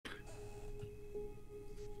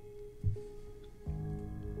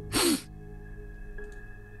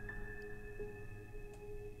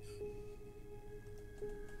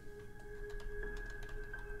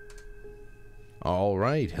All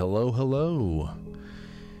right. Hello, hello.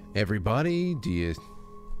 Everybody,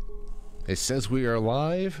 it says we are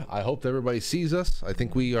live. I hope that everybody sees us. I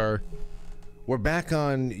think we're back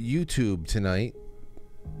on YouTube tonight.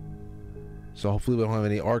 So hopefully we don't have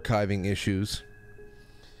any archiving issues.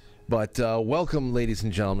 But welcome, ladies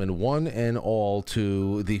and gentlemen, one and all,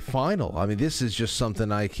 to the final. I mean, this is just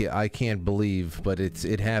something I can't believe, but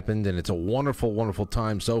it happened, and it's a wonderful, wonderful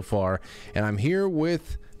time so far. And I'm here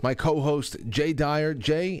with my co-host, Jay Dyer.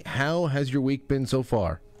 Jay, how has your week been so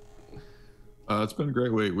far? It's been a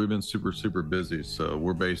great week. We've been super, super busy. So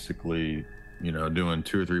we're basically, doing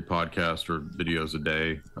 2 or 3 podcasts or videos a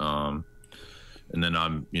day. And then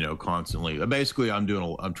I'm, constantly,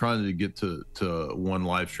 I'm trying to get to 1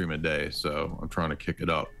 live stream a day. So I'm trying to kick it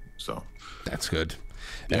up. So that's good.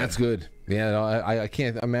 Yeah. That's good. Yeah, I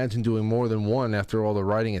can't imagine doing more than 1 after all the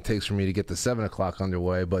writing it takes for me to get the 7 o'clock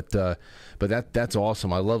underway. But that's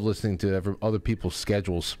awesome. I love listening to other people's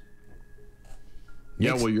schedules.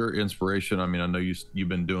 Yeah, well, your inspiration. I mean, I know you've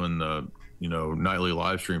been doing the nightly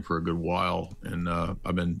live stream for a good while, and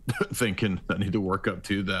I've been thinking I need to work up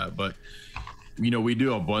to that. But we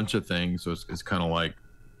do a bunch of things, so it's kind of like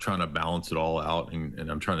trying to balance it all out. And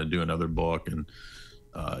I'm trying to do another book, and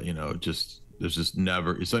there's just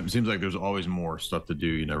never. It seems like there's always more stuff to do.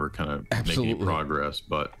 You never kind of make any progress,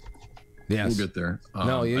 but yes, we'll get there.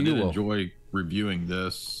 No, yeah, I did you will. Enjoy reviewing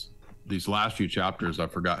these last few chapters. I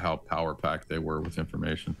forgot how power packed they were with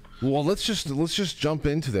information. Well, let's just jump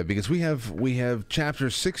into that, because we have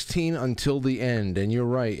chapter 16 until the end, and you're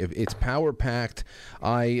right, it's power packed.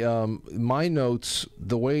 My notes,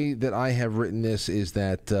 the way that I have written this is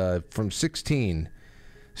that from 16,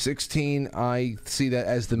 I see that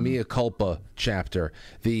as the mea culpa chapter,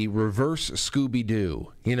 the reverse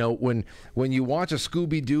Scooby-Doo. When you watch a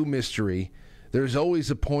Scooby-Doo mystery, there's always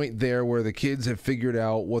a point there where the kids have figured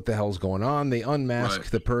out what the hell's going on. They unmask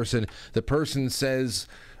the person. The person says,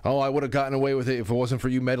 "Oh, I would have gotten away with it if it wasn't for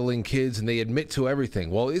you meddling kids," and they admit to everything.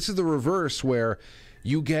 Well, this is the reverse, where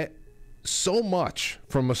you get so much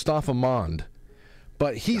from Mustafa Mond,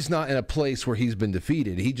 but he's not in a place where he's been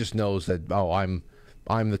defeated. He just knows that,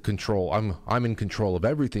 I'm the control. I'm in control of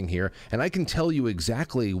everything here, and I can tell you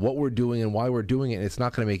exactly what we're doing and why we're doing it. And it's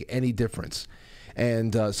not going to make any difference.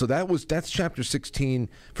 And so that's chapter 16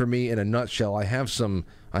 for me in a nutshell. I have some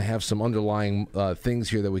underlying things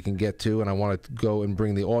here that we can get to, and I want to go and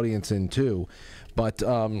bring the audience in too. But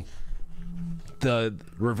the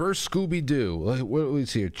reverse Scooby-Doo.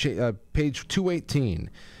 Let's see here, page 218.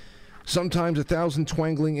 Sometimes 1,000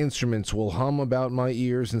 twangling instruments will hum about my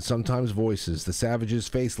ears, and sometimes voices. The savage's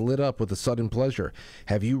face lit up with a sudden pleasure.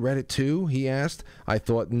 "Have you read it too?" he asked. "I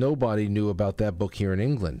thought nobody knew about that book here in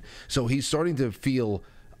England." So he's starting to feel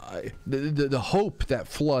the hope that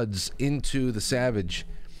floods into the savage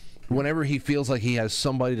whenever he feels like he has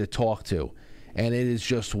somebody to talk to. And it is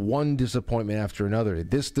just one disappointment after another.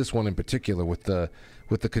 This one in particular, with the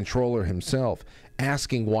controller himself,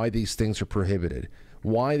 asking why these things are prohibited.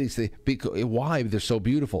 Why these things? Why they're so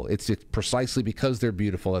beautiful? It's precisely because they're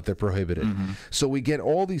beautiful that they're prohibited. Mm-hmm. So we get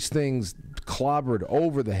all these things clobbered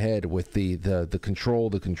over the head with the control.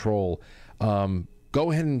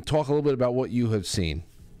 Go ahead and talk a little bit about what you have seen.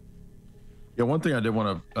 Yeah, one thing I did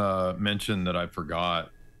want to mention that I forgot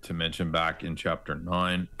to mention back in chapter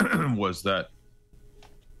 9 was that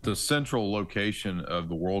the central location of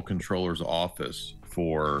the World Controller's office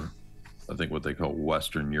for, I think, what they call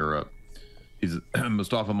Western Europe.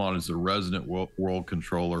 Mustafa Mond is the resident world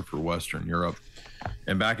controller for Western Europe.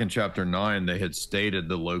 And back in chapter 9, they had stated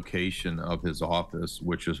the location of his office,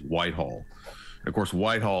 which is Whitehall. Of course,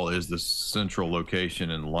 Whitehall is the central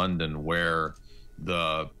location in London where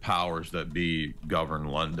the powers that be govern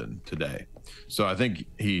London today. So I think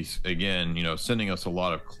he's, again, sending us a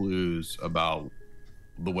lot of clues about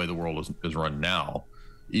the way the world is run now,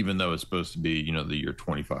 even though it's supposed to be, the year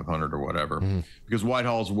 2500 or whatever. Mm. Because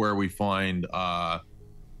Whitehall is where we find, I'm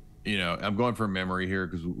going from memory here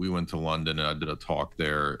because we went to London and I did a talk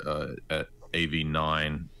there at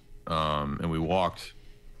AV9, and we walked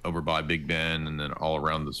over by Big Ben and then all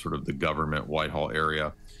around the sort of the government Whitehall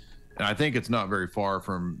area. And I think it's not very far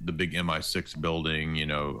from the big MI6 building,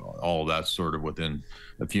 all of that sort of within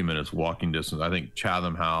a few minutes walking distance. I think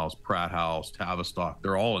Chatham House, Pratt House, Tavistock,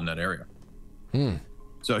 they're all in that area. Hmm.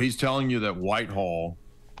 So he's telling you that Whitehall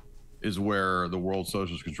is where the World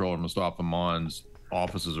Socialist Controller Mustafa Mond's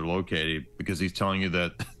offices are located, because he's telling you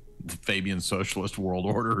that the Fabian Socialist World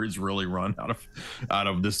Order is really run out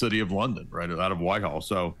of the city of London, right, out of Whitehall.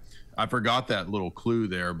 So I forgot that little clue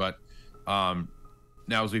there, but now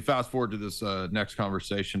Now, as we fast forward to this next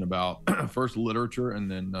conversation about first literature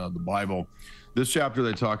and then the Bible, this chapter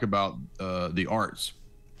they talk about the arts.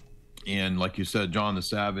 And like you said, John the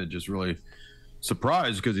Savage is really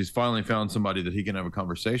surprised because he's finally found somebody that he can have a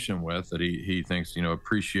conversation with, that he thinks, you know,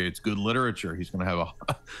 appreciates good literature. He's going to have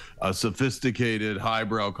a sophisticated,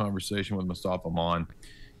 highbrow conversation with Mustafa Aman.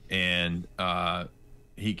 And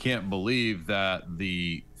he can't believe that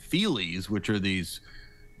the feelies, which are these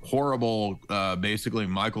horrible, basically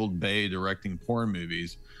Michael Bay directing porn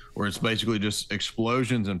movies, where it's basically just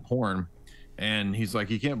explosions and porn. And he's like,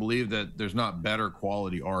 he can't believe that there's not better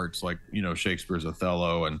quality arts like, you know, Shakespeare's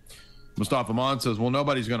Othello. And Mustafa Aman says, well,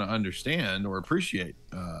 nobody's going to understand or appreciate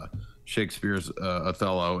Shakespeare's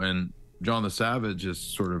Othello. And John the Savage is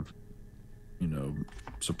sort of, you know,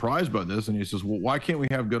 surprised by this. And he says, well, why can't we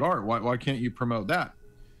have good art? Why can't you promote that?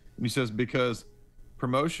 And he says, because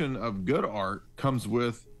promotion of good art comes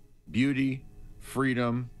with beauty,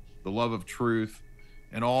 freedom, the love of truth,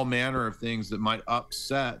 and all manner of things that might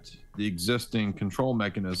upset the existing control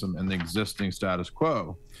mechanism and the existing status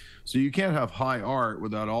quo. So you can't have high art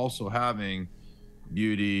without also having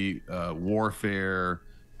beauty, warfare,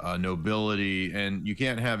 nobility, and you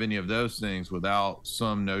can't have any of those things without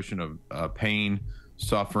some notion of pain,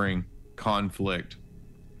 suffering, conflict,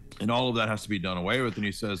 and all of that has to be done away with. And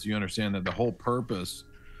he says, you understand that the whole purpose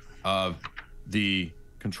of the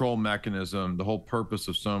control mechanism, the whole purpose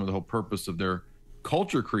of Soma, the whole purpose of their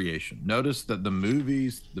culture creation. Notice that the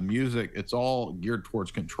movies, the music, it's all geared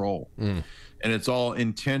towards control. And it's all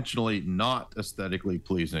intentionally not aesthetically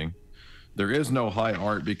pleasing. There is no high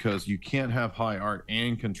art because you can't have high art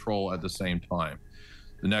and control at the same time.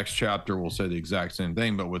 The next chapter will say the exact same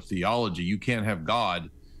thing, but with theology, you can't have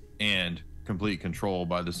God and complete control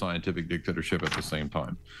by the scientific dictatorship at the same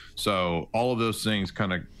time. So all of those things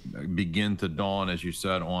kind of begin to dawn, as you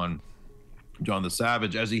said, on John the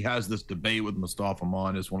Savage, as he has this debate with Mustafa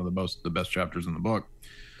Aman. Is one of the best chapters in the book.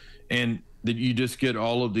 And that you just get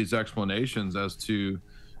all of these explanations as to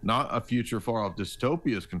not a future far off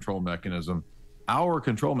dystopia's control mechanism, our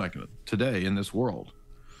control mechanism today in this world.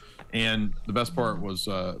 And the best part was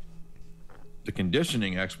the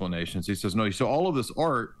conditioning explanations. He says, no, so all of this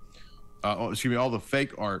art, all the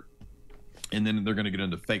fake art, and then they're going to get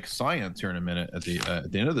into fake science here in a minute at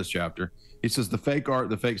the end of this chapter. He says the fake art,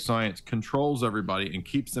 the fake science controls everybody and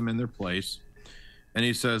keeps them in their place. And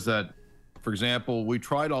he says that, for example, we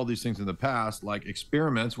tried all these things in the past, like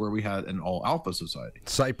experiments where we had an all alpha society.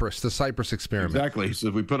 The Cyprus experiment. Exactly. He says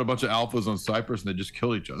we put a bunch of alphas on Cyprus and they just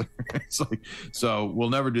kill each other. It's like, so we'll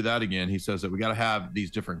never do that again. He says that we got to have these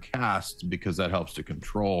different castes because that helps to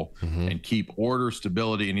control and keep order,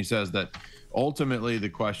 stability. And he says that ultimately the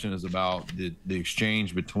question is about the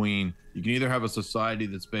exchange between, you can either have a society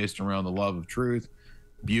that's based around the love of truth,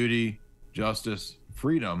 beauty, justice,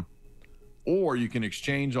 freedom, or you can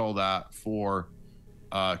exchange all that for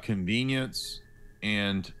convenience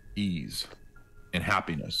and ease and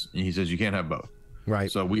happiness. And he says you can't have both.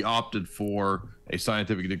 Right. So we opted for a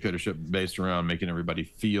scientific dictatorship based around making everybody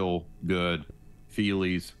feel good,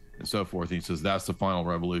 feelies, and so forth. And he says that's the final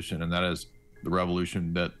revolution, and that is the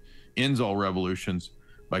revolution that ends all revolutions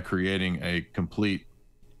by creating a completely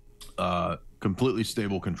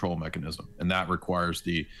stable control mechanism, and that requires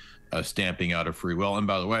the stamping out of free will. And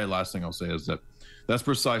by the way, last thing I'll say is that that's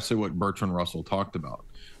precisely what Bertrand Russell talked about,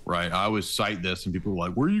 right? I always cite this and people are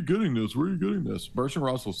like, where are you getting this? Where are you getting this? Bertrand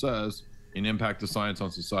Russell says in Impact of Science on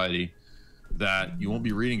Society that you won't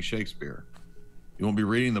be reading Shakespeare. You won't be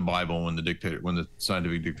reading the Bible when the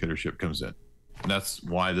scientific dictatorship comes in. And that's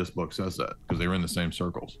why this book says that, because they were in the same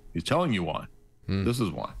circles. He's telling you why. This is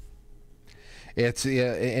why. It's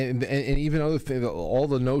and even other things. All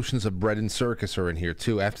the notions of bread and circus are in here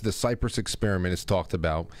too. After the Cyprus experiment is talked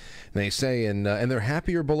about, and they say, and they're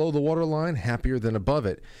happier below the waterline, happier than above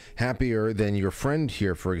it, happier than your friend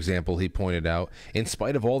here, for example. He pointed out, in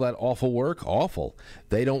spite of all that awful work, awful.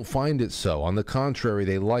 They don't find it so. On the contrary,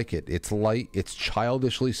 they like it. It's light. It's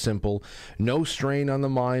childishly simple. No strain on the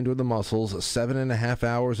mind or the muscles. 7.5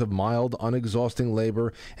 hours of mild, unexhausting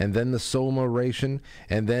labor, and then the soma ration,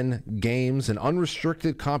 and then games and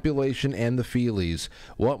unrestricted copulation and the feelies.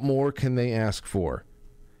 What more can they ask for?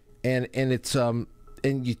 And it's and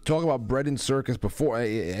you talk about bread and circus before,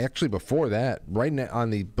 actually before that, right now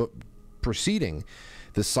on the preceding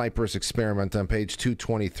the Cyprus experiment on page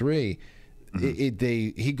 223.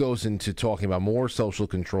 He goes into talking about more social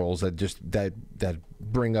controls that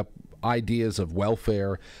bring up ideas of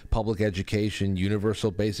welfare, public education, universal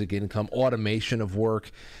basic income, automation of work.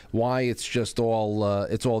 Why it's just all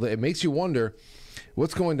it makes you wonder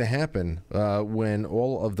what's going to happen when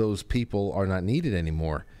all of those people are not needed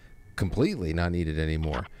anymore. completely not needed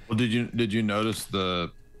anymore. Well, did you notice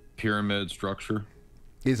the pyramid structure?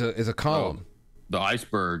 Is a column. Oh, the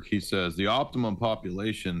iceberg. He says the optimum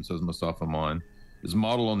population, says Mustafa Aman, is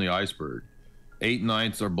modeled on the iceberg.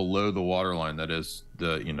 8/9 are below the waterline. That is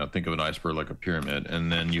think of an iceberg like a pyramid,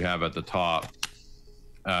 and then you have at the top.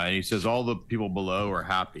 And he says all the people below are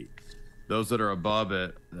happy. Those that are above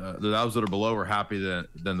it, those that are below are happy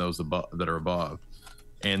than those above that are above.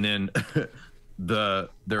 And then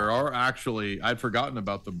there are actually, I'd forgotten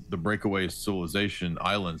about the breakaway civilization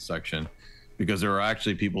island section, because there are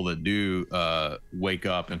actually people that do wake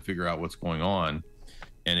up and figure out what's going on.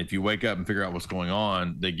 And if you wake up and figure out what's going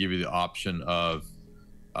on, they give you the option of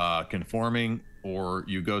conforming, or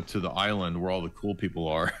you go to the island where all the cool people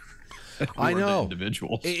are. I know.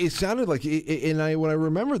 Individuals. It sounded like, when I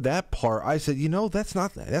remembered that part, I said, that's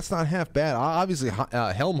not half bad. Obviously,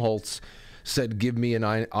 Helmholtz said, give me an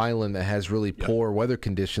island that has really poor weather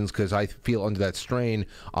conditions, because I feel under that strain,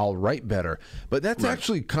 I'll write better. But that's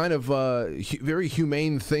actually kind of a very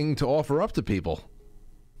humane thing to offer up to people.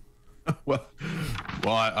 Well,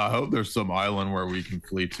 I hope there's some island where we can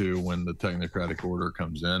flee to when the technocratic order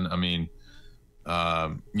comes in. I mean, a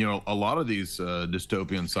lot of these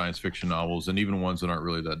dystopian science fiction novels, and even ones that aren't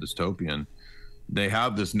really that dystopian, they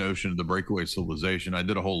have this notion of the breakaway civilization. I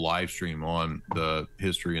did a whole live stream on the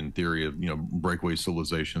history and theory of breakaway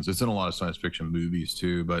civilizations. It's in a lot of science fiction movies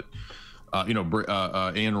too, but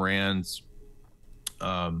Ayn Rand's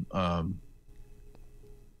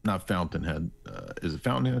not Fountainhead. Is it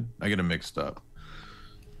Fountainhead? I get them mixed up.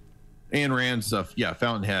 Ayn Rand stuff,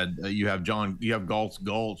 Fountainhead. You have Galt's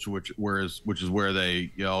Gulch, which is where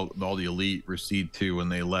they, all the elite recede to when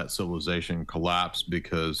they let civilization collapse,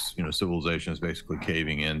 because civilization is basically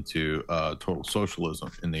caving into total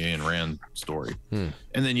socialism in the Ayn Rand story. And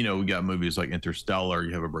then we got movies like Interstellar.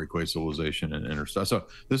 You have a breakaway civilization in Interstellar. So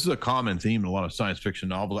this is a common theme in a lot of science fiction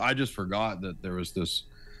novels. I just forgot that there was this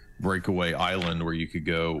breakaway island where you could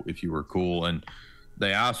go if you were cool. And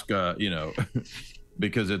they ask,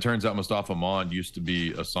 because it turns out Mustafa Aman used to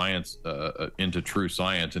be a science into true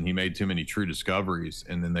science, and he made too many true discoveries.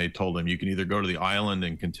 And then they told him, you can either go to the island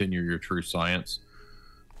and continue your true science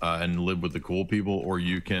and live with the cool people, or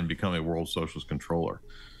you can become a world socialist controller.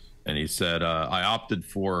 And he said, I opted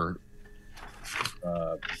for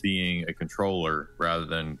being a controller rather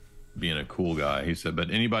than being a cool guy. He said, but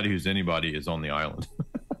anybody who's anybody is on the island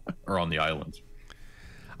or on the islands.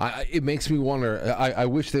 It makes me wonder. I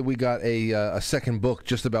wish that we got a second book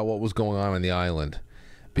just about what was going on the island,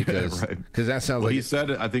 because that sounds like he said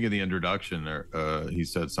it. I think in the introduction, he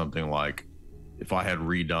said something like, "If I had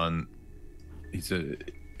redone," he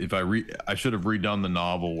said, I should have redone the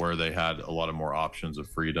novel where they had a lot of more options of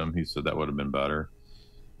freedom." He said that would have been better,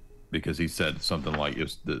 because he said something like,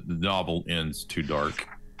 "If the novel ends too dark."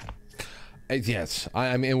 Yes,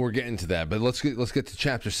 I mean, we're getting to that, but let's get to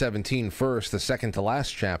chapter 17 first, the second to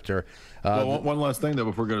last chapter. One last thing though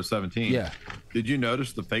before we go to 17. Yeah. Did you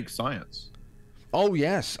notice the fake science? Oh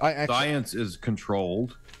yes, Science is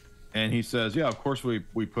controlled, and he says, yeah, of course we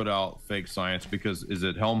put out fake science, because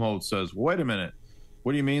Helmholtz says, well, wait a minute,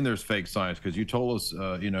 what do you mean there's fake science? Because you told us,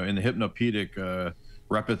 in the hypnopedic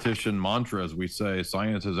repetition mantras, we say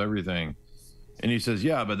science is everything, and he says,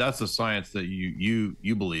 yeah, but that's the science that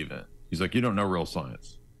you believe in. He's like, you don't know real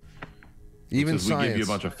science. Even says, science. We give you a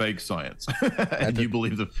bunch of fake science, and you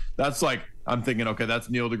believe them. That's like, I'm thinking, okay, that's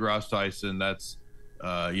Neil deGrasse Tyson. That's,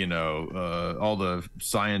 all the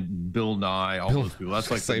science, Bill Nye, all those people.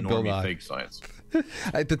 That's like the normie fake science.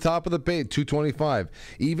 At the top of the page, 225.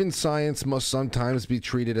 Even science must sometimes be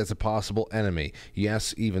treated as a possible enemy.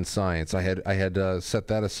 Yes, even science. I had set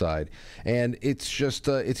that aside, and it's just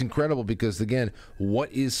it's incredible, because again,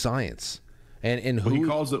 what is science? And who he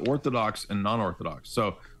calls it orthodox and non-orthodox.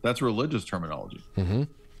 So that's religious terminology,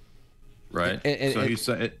 right? So he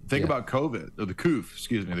said, think about COVID, or the COOF.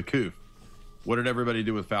 Excuse me, the COOF. What did everybody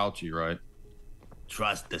do with Fauci, right?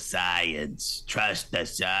 Trust the science. Trust the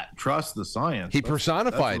science. He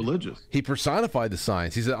personified. That's religious. He personified the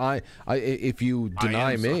science. He said, if you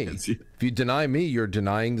deny me, if you deny me, you're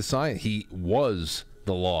denying the science. He was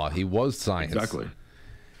the law. He was science. Exactly.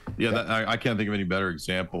 Yeah, I can't think of any better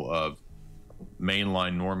example of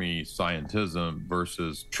mainline normie scientism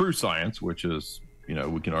versus true science, which is,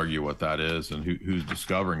 we can argue what that is and who's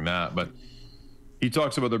discovering that. But he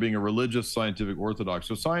talks about there being a religious scientific orthodox.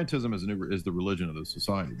 So scientism is the religion of the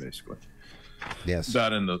society, basically. Yes.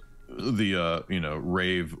 That and the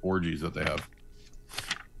rave orgies that they have.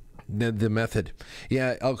 The method.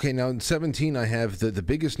 Yeah, okay, now in 17 I have the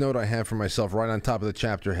biggest note I have for myself right on top of the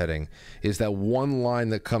chapter heading is that one line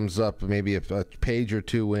that comes up maybe a page or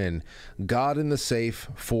two in. God in the safe,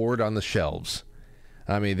 forward on the shelves.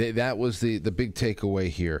 I mean, that was the big takeaway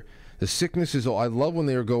here. The sickness is... I love when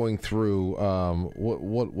they were going through...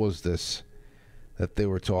 what was this that they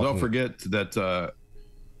were talking... Don't forget that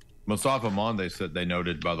Mustafa Aman, they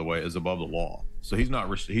noted, by the way, is above the law. So he's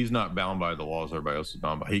not bound by the laws everybody else is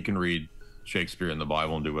bound by. He can read Shakespeare in the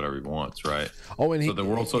Bible and do whatever he wants, right? Oh, and so the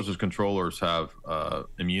World Socialist controllers have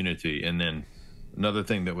immunity. And then another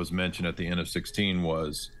thing that was mentioned at the end of 16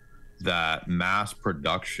 was that mass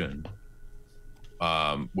production,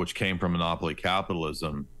 which came from monopoly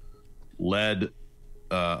capitalism, led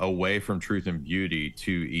away from truth and beauty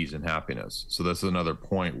to ease and happiness. So this is another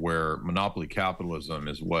point where monopoly capitalism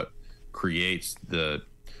is what creates the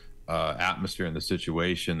atmosphere and the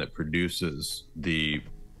situation that produces the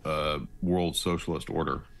world socialist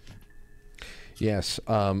order. Yes,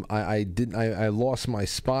 I lost my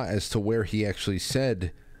spot as to where he actually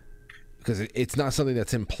said, because it's not something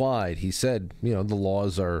that's implied. He said, you know, the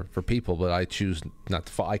laws are for people, but I choose not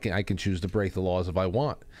to. I can choose to break the laws if I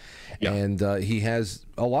want. Yeah. And he has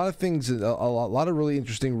a lot of things, a lot of really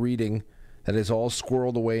interesting reading that is all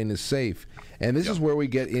squirreled away in his safe. And this is where we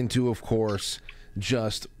get into, of course,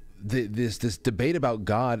 just this debate about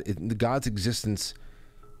God's existence.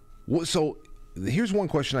 So here's one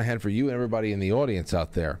question I had for you and everybody in the audience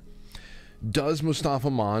out there. Does Mustafa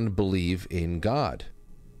Aman believe in God?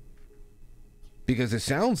 Because it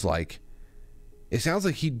sounds like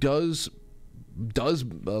he does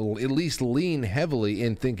at least lean heavily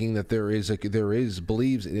in thinking that there is a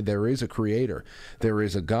creator, there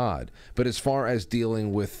is a God. But as far as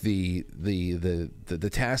dealing with the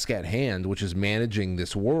task at hand, which is managing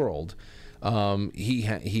this world, he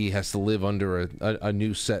has to live under a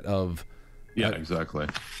new set of... Yeah, exactly.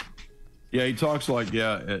 Yeah, he talks like, you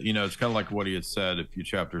know, it's kind of like what he had said a few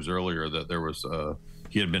chapters earlier, that there was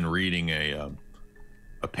he had been reading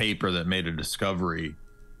a paper that made a discovery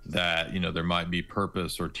that, you know, there might be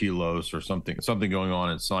purpose or telos or something going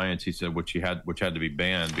on in science. He said which had to be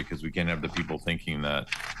banned because we can't have the people thinking that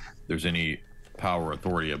there's any power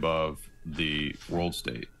authority above the world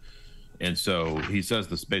state. And so he says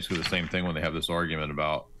this basically the same thing when they have this argument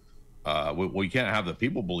about we can't have the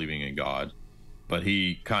people believing in God, but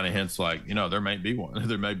he kind of hints like, you know, there might be one.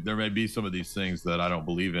 there may be some of these things that I don't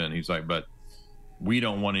believe in. He's like, but we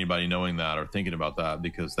don't want anybody knowing that or thinking about that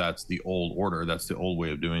because that's the old order. That's the old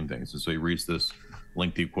way of doing things. And so he reads this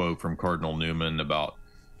lengthy quote from Cardinal Newman about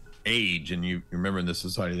age. And you remember in this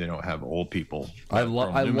society, they don't have old people. I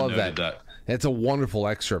love that. That's a wonderful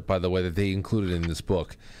excerpt, by the way, that they included in this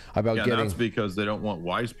book about getting... that's because they don't want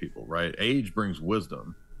wise people, right? Age brings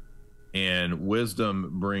wisdom, and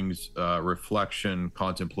wisdom brings reflection,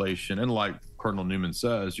 contemplation. And like Cardinal Newman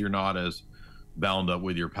says, you're not as bound up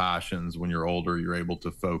with your passions. When you're older, you're able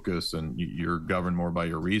to focus and you're governed more by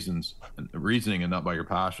your reasoning and not by your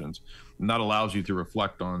passions. And that allows you to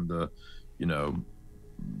reflect on the, you know,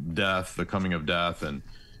 death, the coming of death, and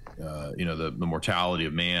you know, the mortality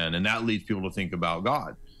of man. And that leads people to think about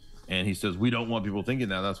God. And he says, we don't want people thinking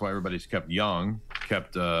that. That's why everybody's kept young,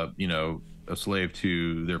 kept, you know, a slave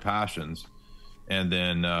to their passions. And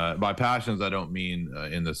then by passions, I don't mean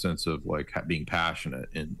in the sense of like being passionate.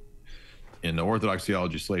 In the Orthodox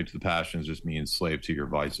theology, slave to the passions just means slave to your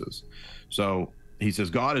vices. So he says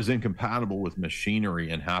God is incompatible with machinery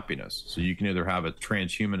and happiness. So you can either have a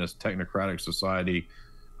transhumanist, technocratic society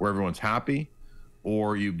where everyone's happy,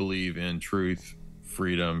 or you believe in truth,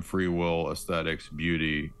 freedom, free will, aesthetics,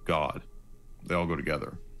 beauty, God. They all go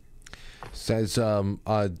together. Says,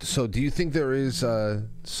 so do you think there is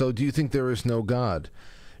no God?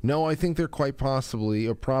 No, I think there quite possibly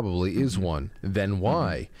or probably is one. Then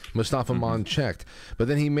why? Mustafa Aman checked, but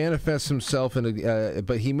then he manifests himself in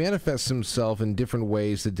different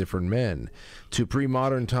ways to different men. To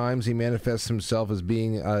pre-modern times, he manifests himself as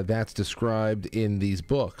being that's described in these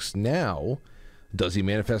books. Now, does he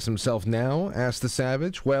manifest himself now? Asked the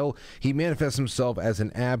savage. Well, he manifests himself as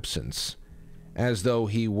an absence, as though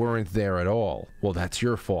he weren't there at all. Well, that's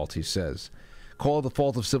your fault, he says. Call it the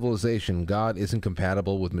fault of civilization. God isn't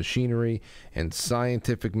compatible with machinery and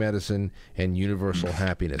scientific medicine and universal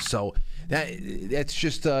happiness. So that's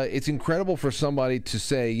just, it's incredible for somebody to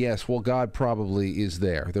say, yes, well, God probably is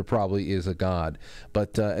there. There probably is a God.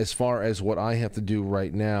 But as far as what I have to do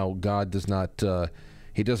right now, God does not,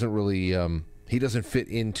 he doesn't really, he doesn't fit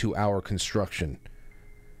into our construction.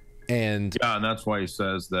 And that's why he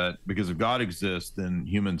says that, because if God exists, then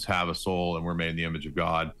humans have a soul and we're made in the image of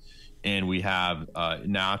God. and we have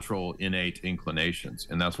natural innate inclinations.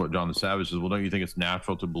 And that's what John the Savage says. Well, don't you think it's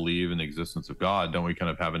natural to believe in the existence of God? Don't we kind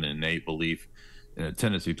of have an innate belief and a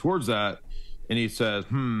tendency towards that? And he says,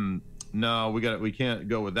 no, we can't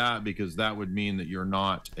go with that, because that would mean that you're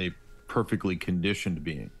not a perfectly conditioned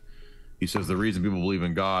being. He says the reason people believe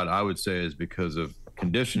in God, I would say, is because of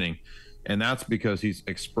conditioning. And that's because he's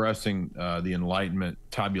expressing the Enlightenment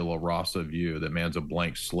tabula rasa view, that man's a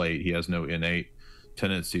blank slate. He has no innate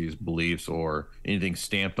tendencies, beliefs, or anything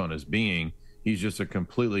stamped on his being. He's just a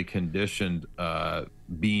completely conditioned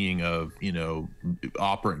being of,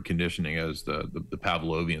 operant conditioning, as the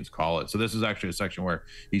Pavlovians call it. So this is actually a section where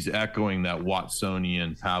he's echoing that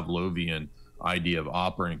Watsonian, Pavlovian idea of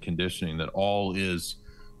operant conditioning, that all is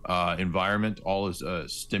environment, all is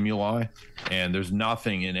stimuli, and there's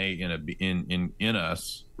nothing innate in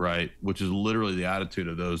us, right? Which is literally the attitude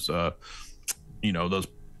of those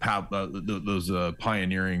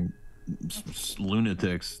pioneering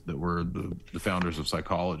lunatics that were the founders of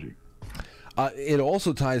psychology. It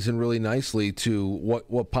also ties in really nicely to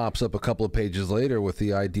what pops up a couple of pages later with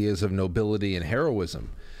the ideas of nobility and heroism,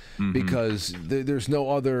 because there's no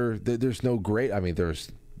other, there's no great. I mean,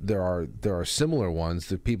 there are similar ones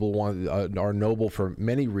that people want are noble for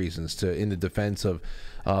many reasons, in the defense of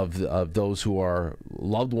those who are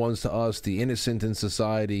loved ones to us, the innocent in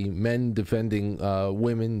society, men defending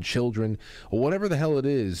women, children, whatever the hell it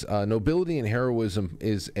is. Nobility and heroism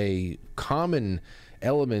is a common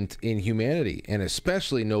element in humanity, and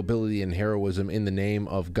especially nobility and heroism in the name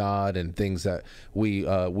of God and things that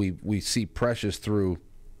we see precious through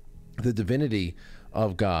the divinity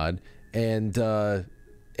of God, and of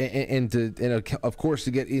course,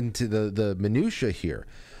 to get into the minutia here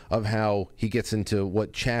of how he gets into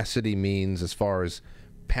what chastity means as far as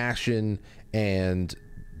passion, and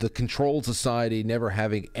the controlled society never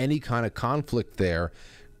having any kind of conflict there,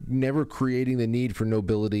 never creating the need for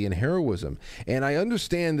nobility and heroism. And I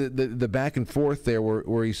understand the back and forth there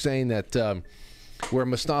where he's saying that where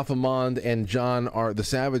Mustafa Mond and John the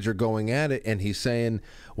Savage are going at it, and he's saying,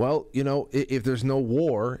 well, if there's no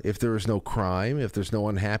war, if there is no crime, if there's no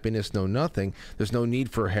unhappiness, no nothing, there's no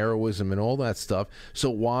need for heroism and all that stuff.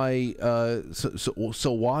 So why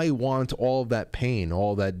so why want all of that pain,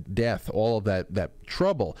 all that death, all of that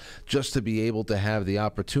trouble, just to be able to have the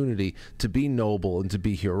opportunity to be noble and to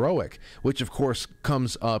be heroic? Which of course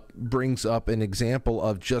brings up an example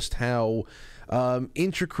of just how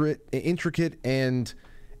intricate and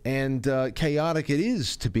chaotic it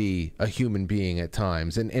is to be a human being at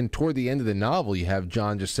times. And toward the end of the novel, you have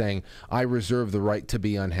John just saying, I reserve the right to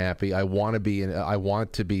be unhappy. I want to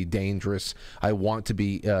be dangerous. I want to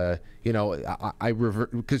be, because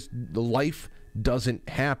life doesn't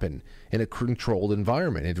happen in a controlled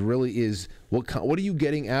environment. It really is, what are you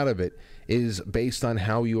getting out of it is based on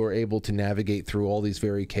how you are able to navigate through all these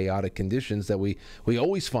very chaotic conditions that we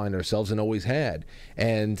always find ourselves and always had.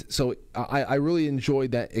 And so I really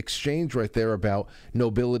enjoyed that exchange right there about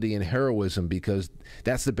nobility and heroism, because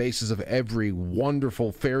that's the basis of every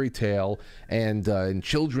wonderful fairy tale and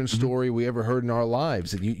children's story we ever heard in our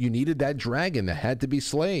lives. And you needed that dragon that had to be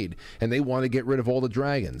slayed, and they want to get rid of all the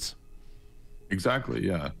dragons. Exactly.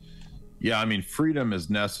 Yeah. Yeah. I mean, freedom is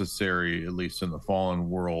necessary, at least in the fallen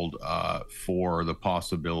world, for the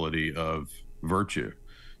possibility of virtue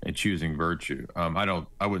and choosing virtue.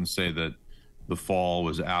 I wouldn't say that the fall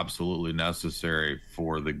was absolutely necessary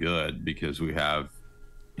for the good, because we have,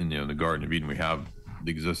 in the Garden of Eden, we have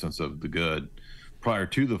the existence of the good prior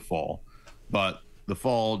to the fall, but the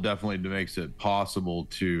fall definitely makes it possible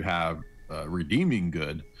to have redeeming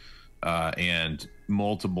good and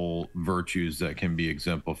multiple virtues that can be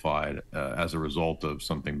exemplified as a result of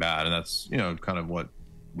something bad. And that's, kind of what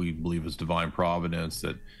we believe is divine providence,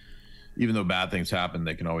 that even though bad things happen,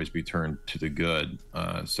 they can always be turned to the good.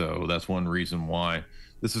 So that's one reason why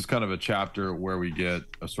this is kind of a chapter where we get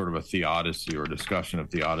a sort of a theodicy, or discussion of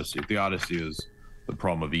theodicy. Theodicy is the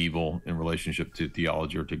problem of evil in relationship to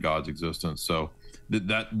theology or to God's existence. So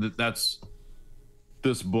that's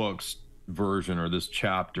this book's version, or this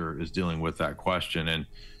chapter is dealing with that question. And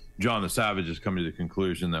John the Savage is coming to the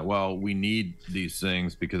conclusion that, well, we need these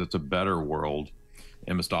things because it's a better world.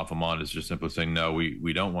 And Mustafa Mond is just simply saying, no,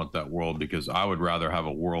 we don't want that world, because I would rather have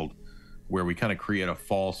a world where we kind of create a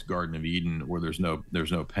false Garden of Eden, where there's no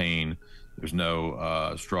pain, there's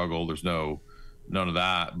no struggle, there's none of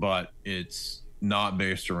that, but it's not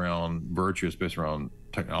based around virtue, it's based around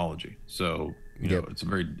technology. So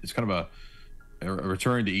it's kind of a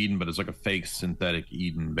return to Eden, but it's like a fake synthetic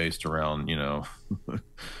Eden based around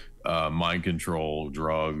mind control,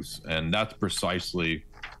 drugs, and that's precisely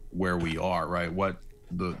where we are, right? What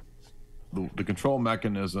the the control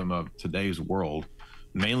mechanism of today's world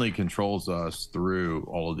mainly controls us through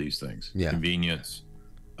all of these things. Yeah. Convenience,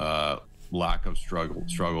 lack of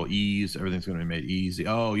struggle, ease. Everything's going to be made easy.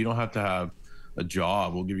 Oh, you don't have to have a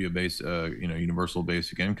job. We'll give you a universal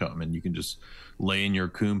basic income, and you can just lay in your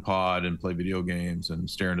coon pod and play video games and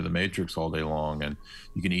stare into the matrix all day long, and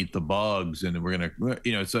you can eat the bugs, and we're gonna,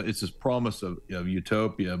 it's this promise of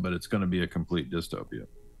utopia, but it's going to be a complete dystopia.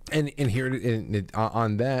 And here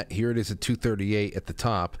on that, here it is at 238 at the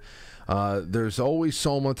top. There's always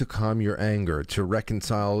someone to calm your anger, to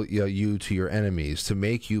reconcile you to your enemies, to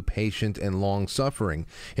make you patient and long-suffering.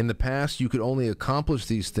 In the past, you could only accomplish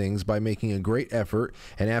these things by making a great effort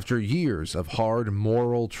and after years of hard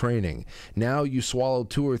moral training. Now you swallow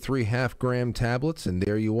 2 or 3 half-gram tablets, and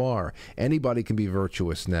there you are. Anybody can be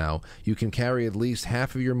virtuous now. You can carry at least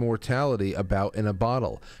half of your mortality about in a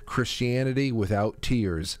bottle. Christianity without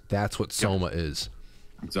tears. That's what Soma is.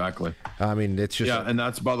 Exactly. I mean, it's just... Yeah, and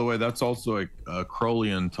that's, by the way, that's also a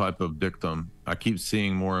Crowleyan type of dictum. I keep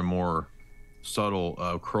seeing more and more subtle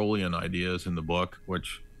Crowleyan ideas in the book,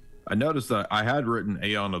 which I noticed that I had written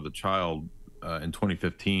Aeon of the Child in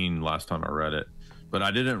 2015 last time I read it, but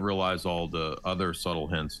I didn't realize all the other subtle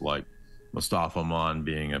hints, like Mustafa Mon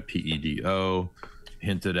being a PEDO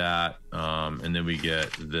hinted at, and then we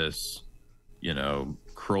get this,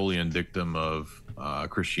 Crowleyan dictum of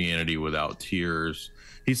Christianity without tears.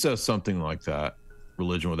 He says something like that,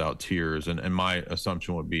 religion without tears, and my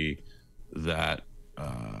assumption would be that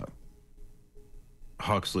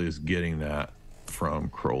Huxley is getting that from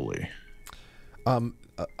Crowley.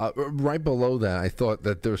 Right below that, I thought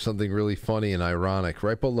that there was something really funny and ironic.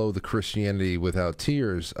 Right below the Christianity without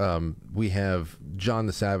tears, we have John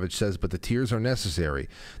the Savage says, "But the tears are necessary.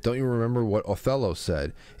 Don't you remember what Othello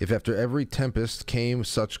said? If after every tempest came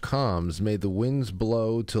such calms, may the winds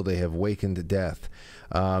blow till they have wakened death."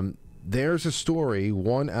 There's a story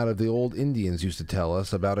one out of the old Indians used to tell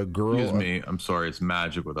us about a girl... Excuse me, I'm sorry, it's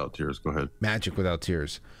magic without tears. Go ahead. Magic without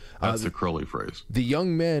tears. That's the Crowley phrase. The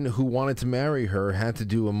young men who wanted to marry her had to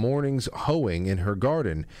do a morning's hoeing in her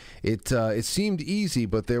garden. It seemed easy,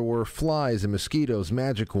 but there were flies and mosquitoes,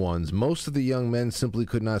 magic ones. Most of the young men simply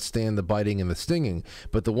could not stand the biting and the stinging,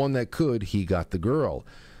 but the one that could, he got the girl.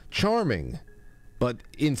 Charming. But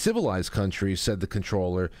in civilized countries, said the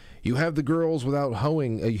controller, you have the girls without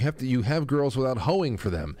hoeing. You have girls without hoeing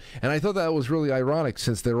for them. And I thought that was really ironic,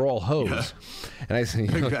 since they're all hoes. Yeah. And I said,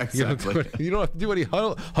 you don't have to do any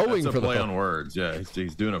hoeing That's for them. A play on words. Yeah,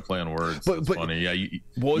 he's doing a play on words. But funny. Yeah, you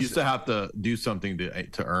used to have to do something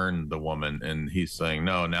to earn the woman, and he's saying,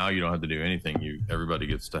 no, now you don't have to do anything. Everybody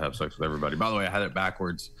gets to have sex with everybody. By the way, I had it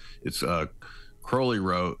backwards. It's Crowley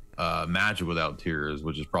wrote Magic Without Tears,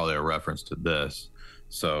 which is probably a reference to this.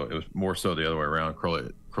 So it was more so the other way around.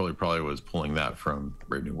 Crowley probably was pulling that from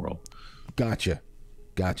Brave New World. Gotcha.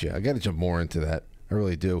 I got to jump more into that. I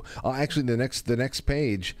really do. Actually, the next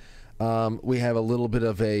page, we have a little bit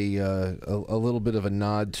of a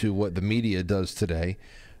nod to what the media does today.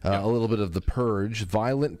 A little bit of The Purge,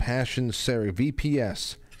 Violent Passion,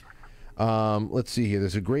 VPS. Let's see here.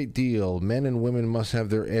 There's a great deal. Men and women must have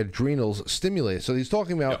their adrenals stimulated. So he's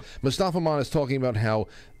talking about, Mustafa Mon is talking about how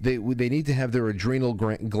they need to have their adrenal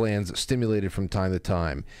glands stimulated from time to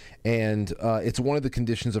time. And it's one of the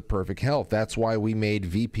conditions of perfect health. That's why we made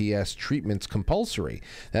VPS treatments compulsory.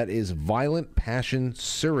 That is Violent Passion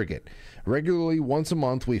Surrogate. Regularly, once a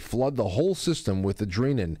month, we flood the whole system with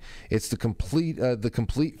adrenaline. It's the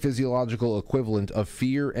complete physiological equivalent of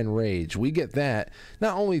fear and rage. We get that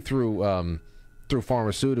not only through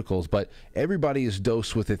pharmaceuticals, but everybody is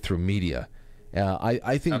dosed with it through media.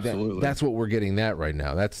 I think that's what we're getting right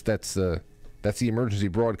now. That's the emergency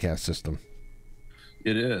broadcast system.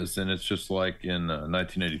 It is, and it's just like in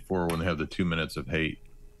 1984 when they have the 2 minutes of hate. Do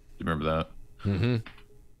you remember that? Mm-hmm.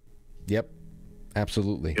 Yep.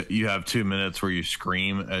 Absolutely. You have 2 minutes where you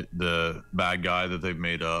scream at the bad guy that they've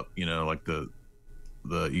made up, like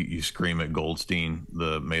you scream at Goldstein,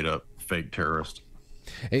 the made up fake terrorist.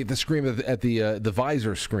 Hey, the scream at the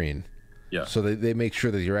visor screen. Yeah. So they make sure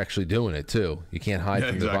that you're actually doing it too. You can't hide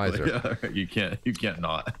from the visor. Yeah, you can't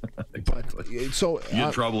not. Exactly. But, so you get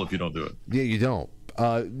in trouble if you don't do it. Yeah, you don't.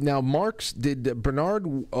 Now, Marx Bernard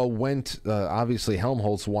went. Obviously,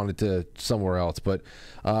 Helmholtz wanted to somewhere else, but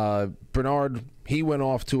Bernard, he went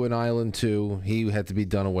off to an island too. He had to be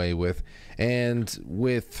done away with, and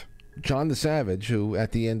with John the Savage, who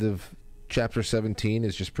at the end of chapter 17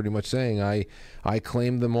 is just pretty much saying, I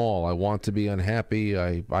claim them all. I want to be unhappy.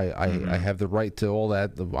 I have the right to all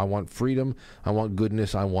that. I want freedom. I want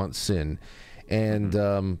goodness. I want sin, and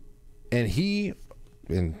he.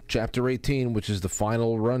 in chapter 18, which is the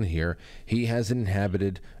final run here, he has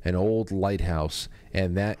inhabited an old lighthouse,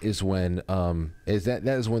 and that is when that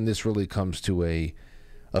is when this really comes to a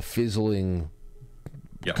fizzling,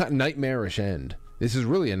 kind of nightmarish end. This is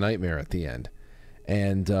really a nightmare at the end,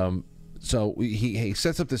 and so he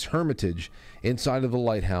sets up this hermitage inside of the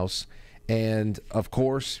lighthouse, and of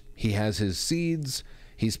course he has his seeds.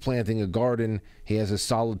 He's planting a garden. He has his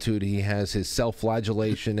solitude. He has his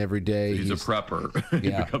self-flagellation every day. He's a prepper.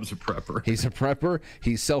 He becomes a prepper. He's a prepper.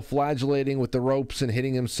 He's self-flagellating with the ropes and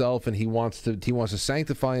hitting himself, and he wants to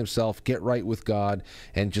sanctify himself, get right with God,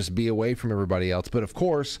 and just be away from everybody else. But of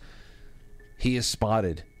course, he is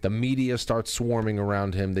spotted. The media starts swarming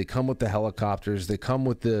around him. They come with the helicopters. They come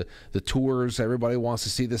with the tours. Everybody wants to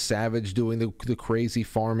see the Savage doing the crazy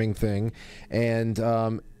farming thing, and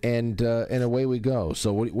away we go.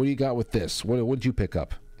 So what do you got with this? What did you pick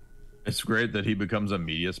up? It's great that he becomes a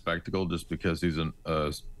media spectacle just because he's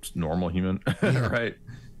a normal human, right?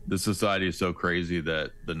 The society is so crazy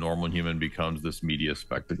that the normal human becomes this media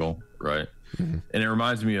spectacle, right? Mm-hmm. And it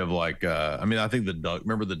reminds me of like, I mean, I think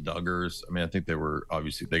remember the Duggars? I mean, I think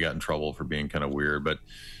they got in trouble for being kind of weird, but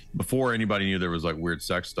before anybody knew there was like weird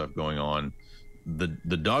sex stuff going on, the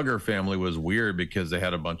Duggar family was weird because they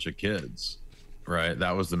had a bunch of kids, right?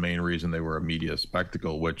 That was the main reason they were a media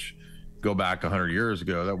spectacle, which go back 100 years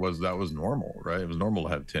ago, that was normal, right? It was normal to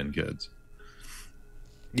have 10 kids.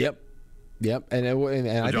 Yep.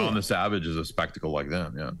 And John the Savage is a spectacle like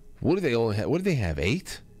them. Yeah. What do they only have? What do they have?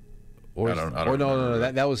 8? Or I don't no.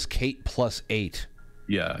 That was Kate plus 8.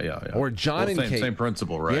 Yeah. Or John and Kate. Same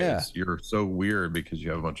principle, right? Yeah. You're so weird because you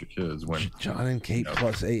have a bunch of kids. When John and Kate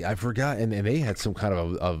plus 8, I forgot, and they had some kind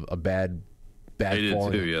of a bad. They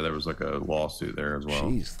did too. Yeah, there was like a lawsuit there as well.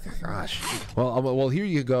 Jeez, gosh. Well, here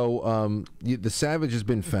you go. The Savage has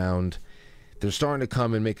been found. They're starting to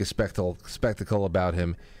come and make a spectacle about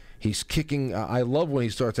him. He's kicking. I love when he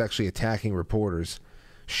starts actually attacking reporters,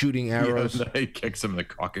 shooting arrows. Yeah, he kicks him in the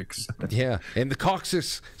coccyx. Yeah, and the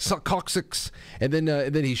coccyx, and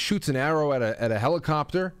then he shoots an arrow at a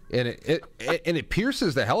helicopter, and it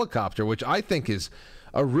pierces the helicopter, which I think is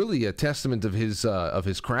really a testament of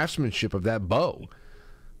his craftsmanship of that bow.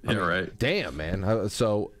 Yeah, right. Damn, man.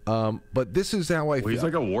 But this is how I feel. He's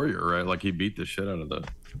like a warrior, right? Like he beat the shit out of the.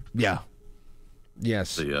 Yeah.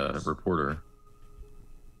 Yes. The reporter.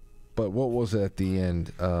 But what was it at the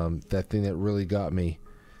end? That thing that really got me.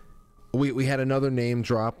 We had another name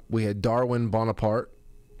drop. We had Darwin Bonaparte.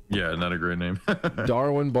 Yeah, not a great name.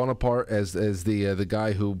 Darwin Bonaparte as the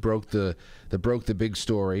guy who broke the big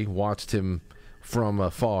story. Watched him from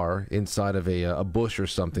afar inside of a bush or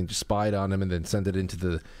something. Just spied on him and then sent it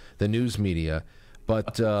into the news media.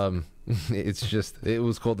 But it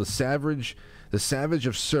was called the Savage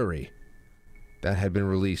of Surrey. That had been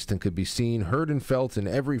released and could be seen, heard, and felt in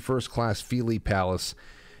every first-class Feely Palace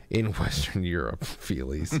in Western Europe.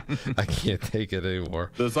 Feelies. I can't take it anymore.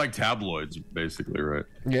 So it's like tabloids, basically, right?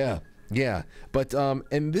 Yeah. But,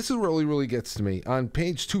 and this is really, really gets to me. On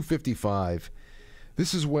page 255,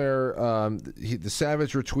 this is where the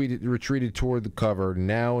Savage retreated toward the cover,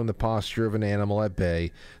 now in the posture of an animal at bay,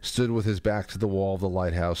 stood with his back to the wall of the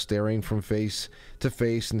lighthouse, staring from face to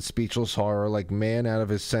face in speechless horror like man out of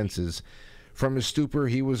his senses. From his stupor,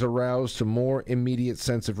 he was aroused to more immediate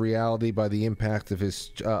sense of reality by the impact of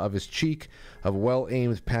his cheek of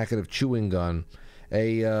well-aimed packet of chewing gum,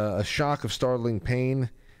 a shock of startling pain,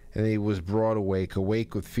 and he was broad awake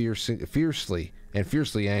with fiercely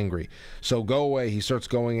angry. So go away. He starts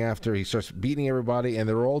going after. He starts beating everybody, and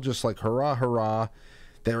they're all just like hurrah, hurrah.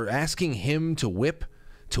 They're asking him to whip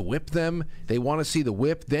them. They want to see the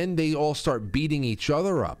whip. Then they all start beating each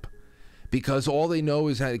other up. Because all they know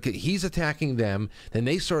is that he's attacking them, then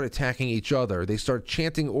they start attacking each other. They start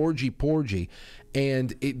chanting orgy porgy,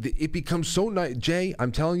 and it becomes so nice. Jay,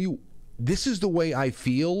 I'm telling you, this is the way I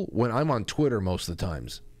feel when I'm on Twitter most of the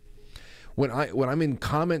times. When I'm in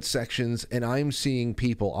comment sections and I'm seeing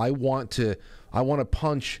people, I want to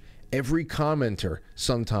punch every commenter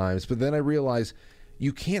sometimes, but then I realize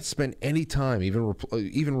you can't spend any time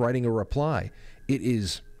even writing a reply.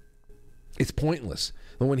 It's pointless.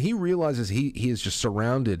 And when he realizes he is just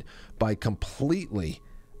surrounded by completely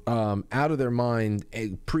out of their mind,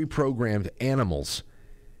 pre-programmed animals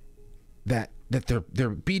that they're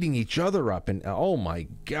beating each other up, and oh my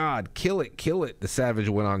God, kill it! The Savage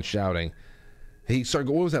went on shouting. He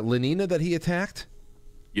started. What was that? Lenina that he attacked?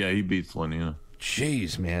 Yeah, he beats Lenina.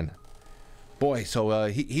 Jeez, man, boy. So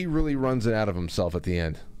he really runs it out of himself at the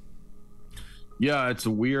end. Yeah, it's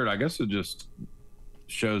weird. I guess it just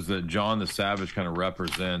shows that John the Savage kind of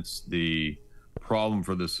represents the problem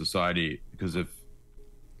for this society, because if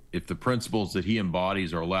if the principles that he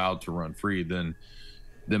embodies are allowed to run free, then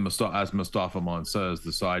as Mustafa Aman says,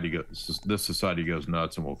 this society goes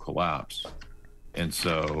nuts and will collapse. And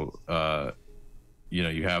so,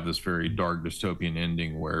 you have this very dark dystopian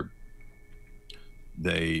ending where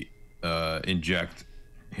they inject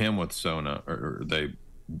him with Sona, or they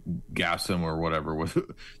gas him or whatever. So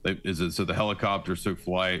the helicopters took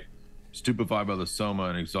flight, stupefied by the soma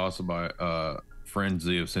and exhausted by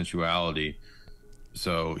frenzy of sensuality.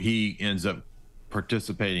 So he ends up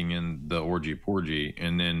participating in the orgy porgy,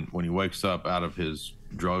 and then when he wakes up out of his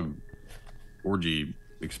drug orgy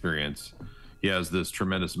experience, he has this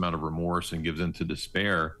tremendous amount of remorse and gives into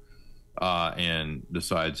despair, and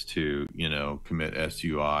decides to commit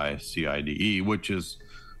SUICIDE, which is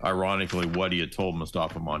ironically what he had told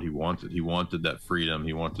Mustafa Aman he wanted that freedom,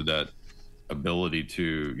 he wanted that ability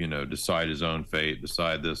to decide his own fate,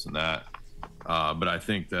 decide this and that, but I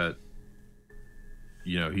think that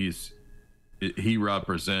he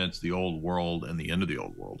represents the old world and the end of the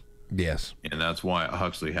old world. Yes. And that's why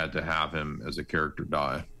Huxley had to have him as a character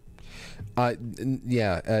die.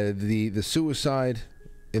 The suicide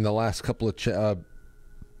in the last couple of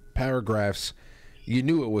paragraphs, you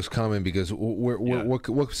knew it was coming, because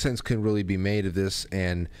what sense can really be made of this?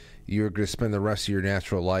 And you're going to spend the rest of your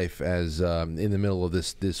natural life as in the middle of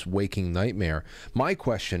this waking nightmare. My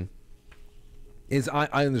question is,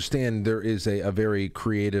 I understand there is a very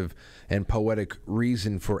creative and poetic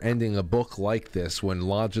reason for ending a book like this, when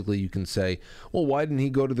logically you can say, well, why didn't he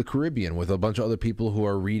go to the Caribbean with a bunch of other people who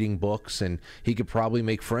are reading books, and he could probably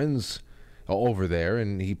make friends over there,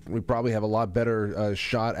 and he would probably have a lot better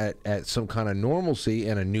shot at some kind of normalcy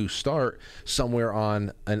and a new start somewhere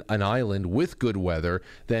on an island with good weather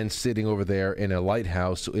than sitting over there in a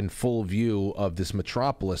lighthouse in full view of this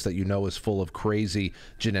metropolis that is full of crazy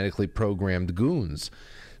genetically programmed goons.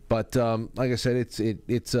 But like I said, it's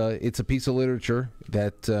a piece of literature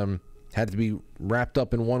that had to be wrapped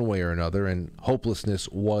up in one way or another, and hopelessness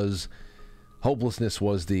was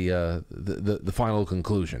the final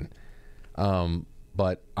conclusion.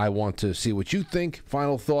 But I want to see what you think.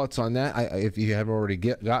 Final thoughts on that, if you haven't already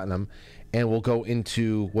gotten them, and we'll go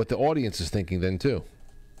into what the audience is thinking then too.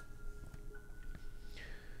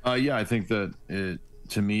 I think that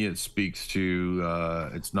to me it speaks to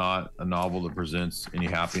it's not a novel that presents any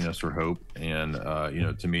happiness or hope, and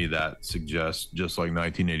to me that suggests, just like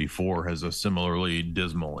 1984 has a similarly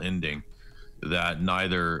dismal ending, that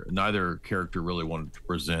neither character really wanted to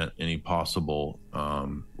present any possible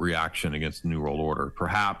reaction against the New World Order.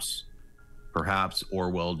 Perhaps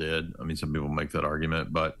Orwell did. I mean, some people make that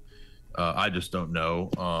argument, but I just don't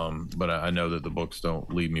know. But I know that the books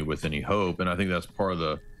don't leave me with any hope, and I think that's part of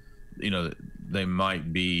the, they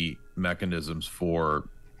might be mechanisms for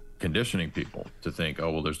conditioning people to think,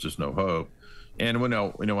 oh, well, there's just no hope. And when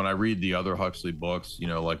I read the other Huxley books,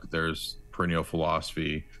 like there's Perennial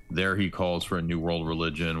Philosophy, there he calls for a new world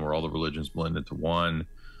religion where all the religions blend into one.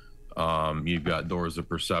 You've got Doors of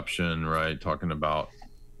Perception, right, talking about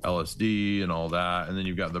LSD and all that. And then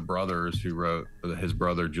you've got the brothers who wrote, his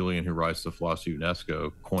brother Julian, who writes the Philosophy of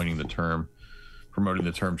UNESCO, promoting the term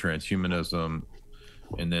transhumanism.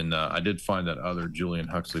 And then I did find that other Julian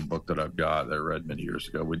Huxley book that I've got that I read many years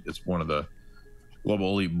ago. It's one of the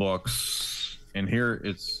Global Elite books, and here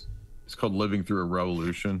it's called Living Through a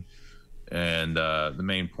Revolution. And the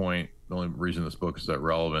main point, the only reason this book is that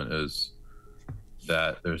relevant is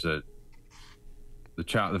that there's the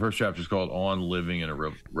first chapter is called On Living in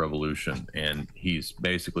a Revolution, and he's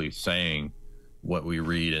basically saying what we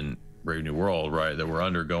read in Brave New World, right? That we're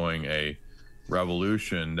undergoing a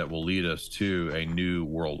revolution that will lead us to a new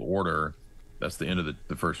world order. That's the end of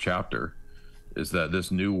the first chapter, is that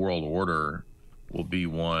this new world order will be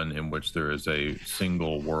one in which there is a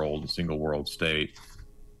single world state,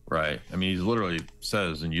 right? I mean, he literally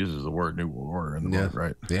says and uses the word new world order in the book,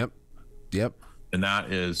 right? Yep. And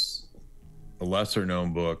that is a lesser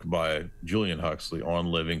known book by Julian Huxley, On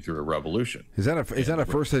Living Through a Revolution. Is that a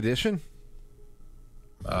first edition?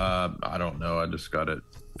 I don't know. I just got it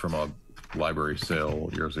from a library sale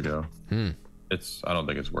years ago. I don't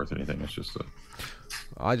think it's worth anything. It's just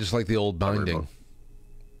I just like the old binding.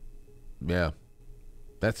 Yeah,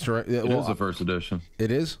 that's right. It is the first edition.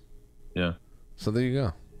 It is. Yeah. So there you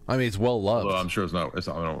go. I mean, it's well loved. Well, I'm sure it's not. I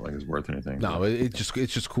don't think it's worth anything. No, it's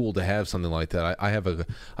just cool to have something like that. I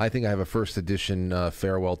think I have a first edition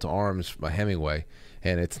Farewell to Arms by Hemingway,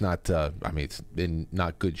 and it's not. I mean, it's in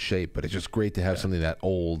not good shape, but it's just great to have something that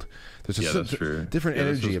old. There's a that's true. different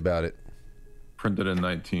energy about it. Printed in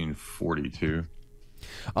 1942.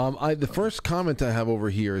 The first comment I have over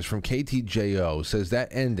here is from KTJO. Says that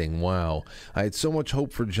ending. Wow, I had so much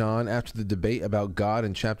hope for John after the debate about God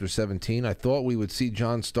in chapter 17. I thought we would see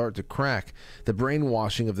John start to crack the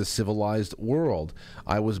brainwashing of the civilized world.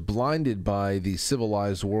 I was blinded by the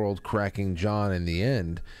civilized world cracking John in the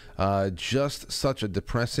end. Just such a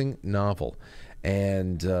depressing novel.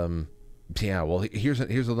 And yeah, well, here's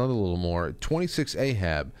another little more. 26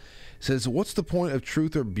 Ahab says, what's the point of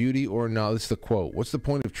truth or beauty or knowledge? It's the quote. What's the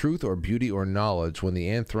point of truth or beauty or knowledge when the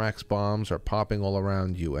anthrax bombs are popping all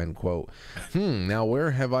around you? End quote. Now,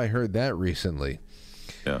 where have I heard that recently?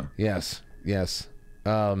 Yeah. Yes.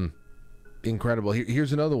 Incredible.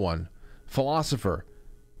 Here's another one. Philosopher.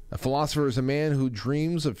 A philosopher is a man who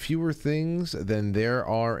dreams of fewer things than there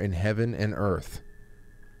are in heaven and earth.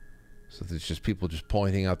 So there's just people just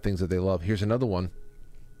pointing out things that they love. Here's another one.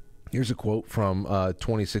 Here's a quote from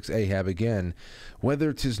 26 Ahab again.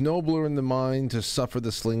 Whether 'tis nobler in the mind to suffer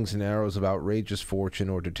the slings and arrows of outrageous fortune,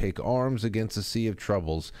 or to take arms against a sea of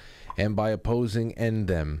troubles, and by opposing end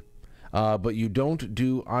them. But you don't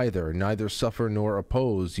do either, neither suffer nor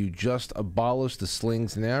oppose. You just abolish the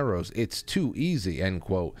slings and arrows. It's too easy, end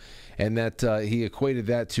quote. And that he equated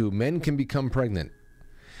that to men can become pregnant.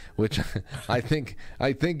 Which I think,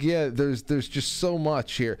 yeah, there's just so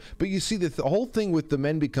much here. But you see, the whole thing with the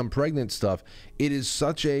men become pregnant stuff, it is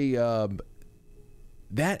such a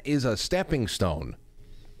that is a stepping stone.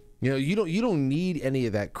 You know, you don't need any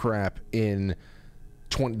of that crap in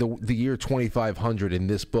the year 2500 in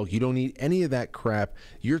this book. You don't need any of that crap.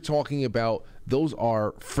 You're talking about those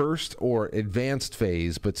are first or advanced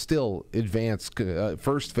phase, but still advanced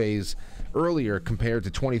first phase earlier compared to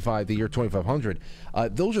the year 2500.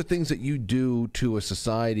 Those are things that you do to a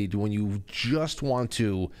society when you just want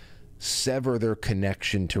to sever their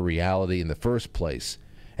connection to reality in the first place,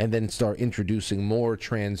 and then start introducing more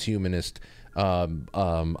transhumanist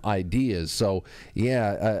ideas. So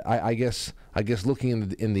yeah, I guess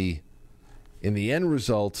looking in the end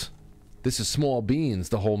result, this is small beans.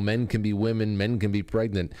 The whole men can be women, men can be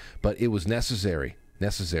pregnant, but it was necessary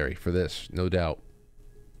for this, no doubt.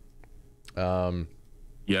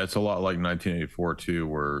 Yeah, it's a lot like 1984 too,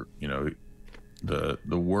 where the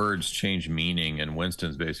words change meaning, and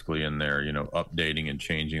Winston's basically in there, updating and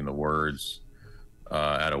changing the words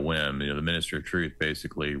at a whim. The Ministry of Truth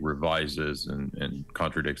basically revises and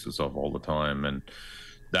contradicts itself all the time, and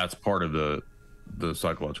that's part of the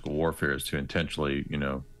psychological warfare, is to intentionally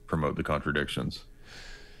promote the contradictions.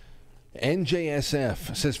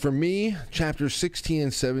 NJSF says, for me, chapters 16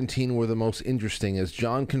 and 17 were the most interesting as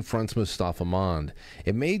John confronts Mustafa Mond.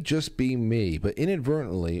 It may just be me, but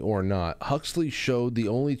inadvertently or not, Huxley showed the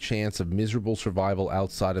only chance of miserable survival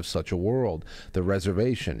outside of such a world, the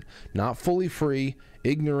reservation. Not fully free,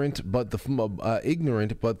 ignorant, but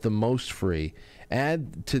the most free.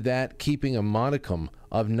 Add to that keeping a modicum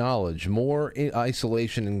of knowledge, more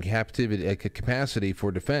isolation and captivity, capacity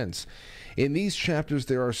for defense. In these chapters,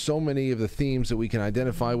 there are so many of the themes that we can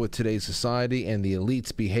identify with today's society, and the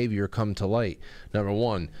elite's behavior come to light. Number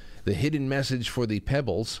one, the hidden message for the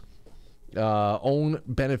Pebbles' own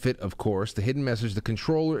benefit, of course. The hidden message, the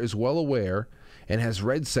controller is well aware and has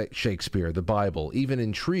read Shakespeare, the Bible, even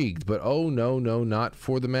intrigued, but oh, no, not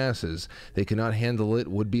for the masses. They cannot handle it,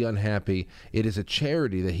 would be unhappy. It is a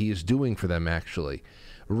charity that he is doing for them, actually.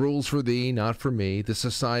 Rules for thee, not for me. The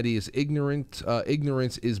society is ignorant.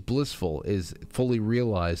 Ignorance is blissful, is fully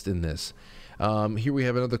realized in this. Here we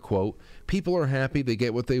have another quote. People are happy, they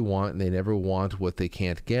get what they want, and they never want what they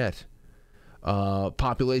can't get.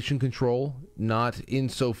 Population control, not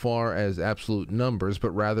insofar as absolute numbers,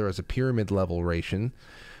 but rather as a pyramid-level ration.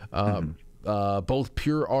 Both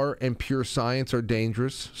pure art and pure science are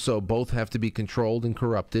dangerous, so both have to be controlled and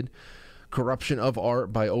corrupted. Corruption of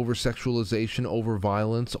art by over-sexualization,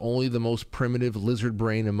 over-violence, only the most primitive lizard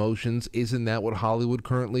brain emotions. Isn't that what Hollywood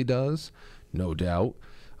currently does? No doubt.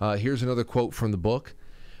 Here's another quote from the book.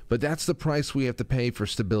 But that's the price we have to pay for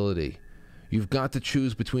stability. You've got to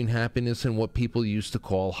choose between happiness and what people used to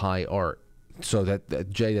call high art. So that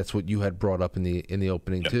Jay, that's what you had brought up in the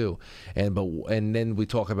opening too. And then we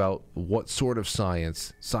talk about what sort of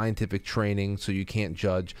science, scientific training, so you can't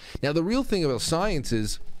judge. Now the real thing about science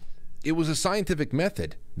is, it was a scientific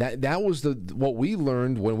method. That was what we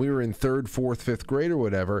learned when we were in 3rd, 4th, 5th grade or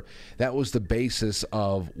whatever. That was the basis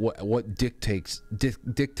of what dictates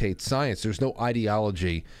science. There's no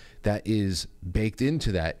ideology that is baked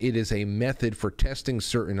into that. It is a method for testing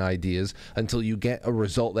certain ideas until you get a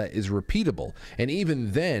result that is repeatable. And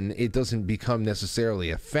even then, it doesn't become necessarily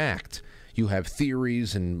a fact. You have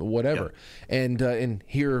theories and whatever. And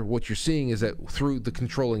here what you're seeing is that through the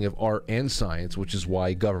controlling of art and science, which is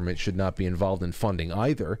why government should not be involved in funding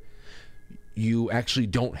either, you actually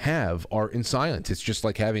don't have art and science. It's just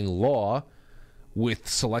like having law with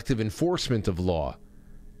selective enforcement of law.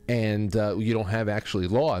 And you don't have actually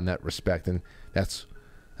law in that respect. And that's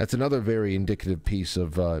another very indicative piece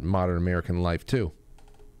of modern American life, too.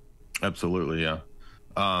 Absolutely, yeah.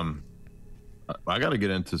 I got to get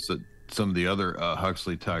into some of the other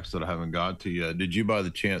Huxley texts that I haven't got to yet. Did you, by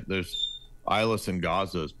the chance, there's Eyeless in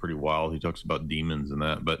Gaza is pretty wild. He talks about demons and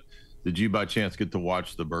that. But did you, by chance, get to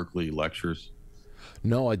watch the Berkeley lectures?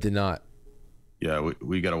 No, I did not. Yeah,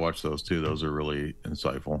 we got to watch those too. Those are really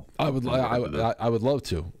insightful. I would love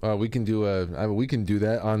to. We can do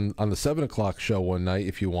that on the 7 o'clock show one night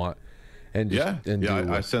if you want. And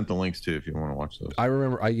I sent the links too if you want to watch those. I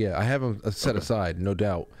remember. I have them set aside, no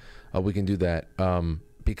doubt. We can do that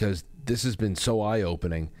because this has been so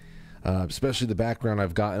eye-opening, especially the background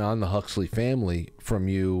I've gotten on the Huxley family from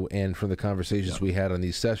you and from the conversations we had on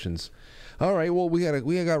these sessions. All right, well, we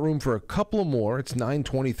got room for a couple more. It's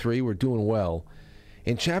 9:23. We're doing well.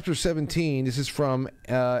 In chapter 17, this is from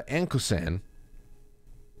Ankusan.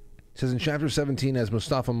 It says, in chapter 17, as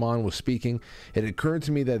Mustafa Mon was speaking, it occurred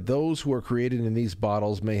to me that those who are created in these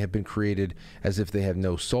bottles may have been created as if they have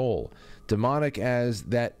no soul. Demonic as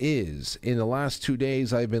that is, in the last 2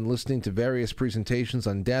 days I have been listening to various presentations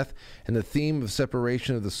on death and the theme of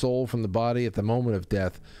separation of the soul from the body at the moment of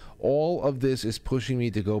death. All of this is pushing me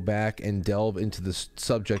to go back and delve into the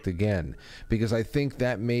subject again, because I think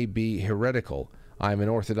that may be heretical. I'm an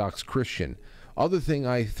Orthodox Christian. Other thing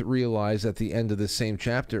I realize at the end of this same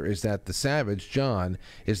chapter is that the savage, John,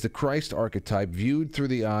 is the Christ archetype viewed through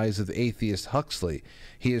the eyes of the atheist Huxley.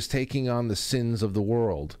 He is taking on the sins of the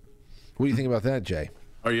world. What do you think about that, Jay?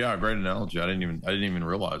 Oh yeah, great analogy. I didn't even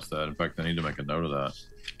realize that. In fact, I need to make a note of that.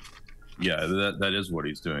 Yeah, that is what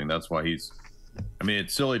he's doing. That's why he's. I mean,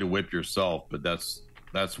 it's silly to whip yourself, but that's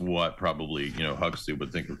what probably Huxley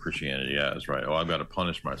would think of Christianity as, right? Oh, I've got to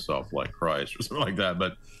punish myself like Christ or something like that.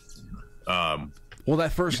 But well,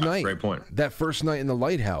 that first night, great point. That first night in the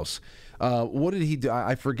lighthouse, what did he do?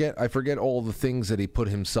 I forget all the things that he put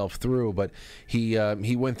himself through, but he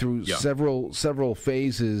went through several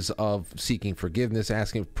phases of seeking forgiveness,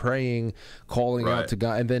 asking, praying, calling out to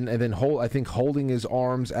God, and then holding his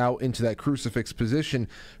arms out into that crucifix position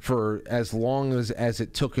for as long as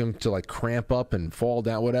it took him to like cramp up and fall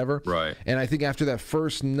down, whatever. Right. And I think after that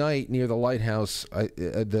first night near the lighthouse,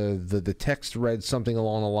 the text read something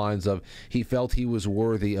along the lines of he felt he was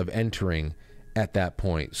worthy of entering at that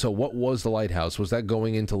point. So what was the lighthouse? Was that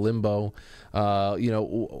going into limbo? I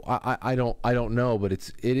don't know, but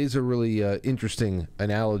it is a really interesting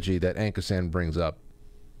analogy that Ankusan brings up.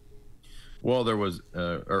 Well, there was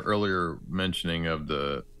earlier mentioning of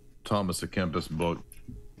the Thomas à Kempis book,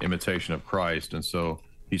 Imitation of Christ, and so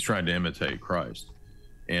he's trying to imitate Christ,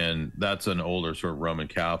 and that's an older sort of Roman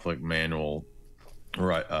Catholic manual,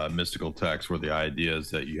 right? Mystical text where the idea is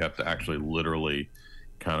that you have to actually literally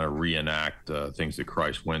kind of reenact things that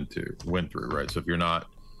Christ went through, right? So if you're not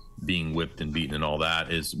being whipped and beaten and all that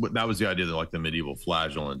was the idea that like the medieval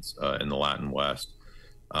flagellants in the Latin West.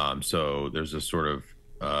 So there's this sort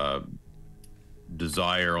of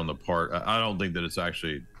desire on the part. I don't think that it's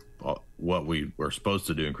actually what we were supposed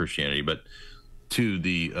to do in Christianity, but to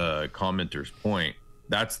the commenter's point,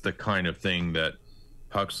 that's the kind of thing that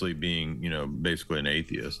Huxley, being basically an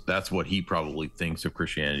atheist, that's what he probably thinks of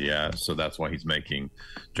Christianity as. So that's why he's making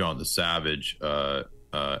John the Savage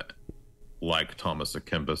like Thomas à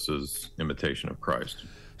Kempis's Imitation of Christ.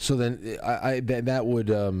 So then that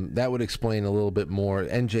would explain a little bit more.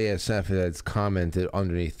 NJSF has commented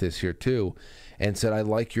underneath this here too, and said, I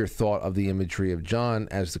like your thought of the imagery of John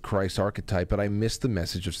as the Christ archetype, but I missed the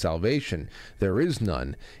message of salvation. There is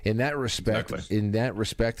none. In that respect,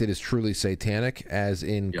 it is truly satanic, as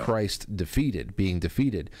in Christ being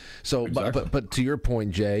defeated. So, but to your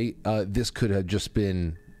point, Jay, this could have just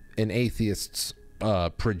been an atheist's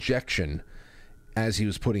projection as he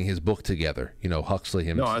was putting his book together. Huxley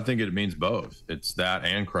himself. No, I think it means both. It's that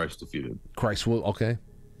and Christ defeated. Christ will, okay.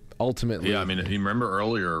 Ultimately, yeah. I mean, you remember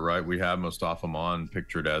earlier, right? We have Mustafa Mon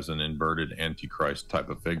pictured as an inverted Antichrist type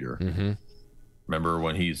of figure. Mm-hmm. Remember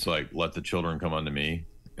when he's like, "Let the children come unto me,"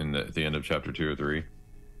 at the end of chapter 2 or 3,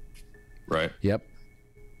 right? Yep.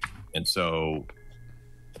 And so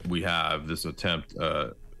we have this attempt.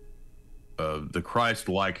 The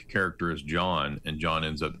Christ-like character is John, and John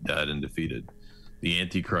ends up dead and defeated. The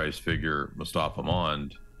Antichrist figure, Mustafa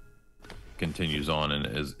Mon, continues on and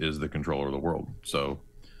is the controller of the world. So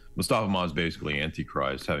Mustafa Mon is basically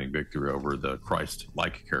Antichrist having victory over the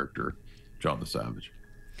Christ-like character, John the Savage.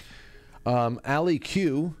 Ali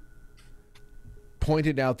Q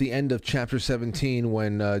pointed out the end of chapter 17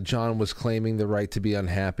 when John was claiming the right to be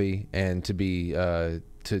unhappy and to be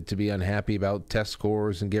unhappy about test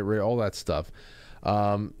scores and get rid of all that stuff.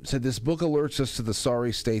 Said this book alerts us to the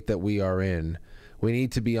sorry state that we are in. We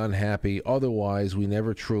need to be unhappy, otherwise we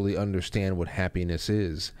never truly understand what happiness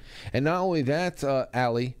is. And not only that,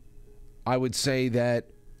 Ali, I would say that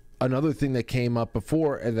another thing that came up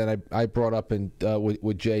before and that I brought up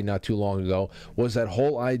with Jay not too long ago was that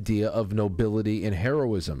whole idea of nobility and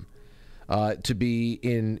heroism. To be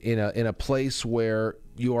in a place where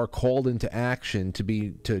you are called into action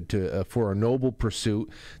for a noble pursuit,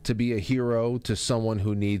 to be a hero to someone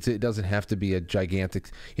who needs it. It doesn't have to be a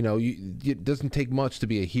gigantic, it doesn't take much to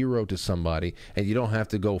be a hero to somebody, and you don't have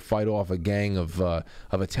to go fight off a gang of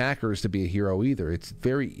attackers to be a hero either. It's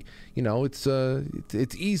very,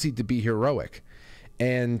 it's easy to be heroic,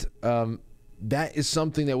 and that is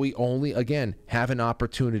something that we only, again, have an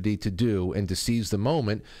opportunity to do and to seize the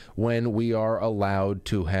moment when we are allowed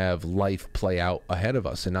to have life play out ahead of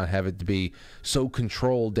us and not have it to be so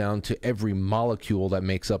controlled down to every molecule that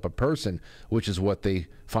makes up a person, which is what they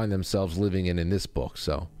find themselves living in this book.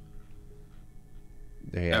 So,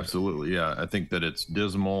 absolutely, yeah. I think that it's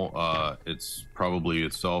dismal. It's probably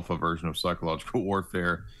itself a version of psychological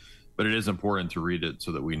warfare, but it is important to read it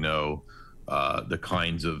so that we know the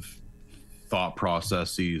kinds of thought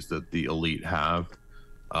processes that the elite have,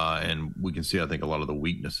 and we can see, I think, a lot of the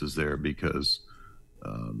weaknesses there because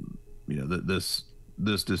this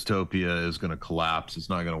dystopia is going to collapse. It's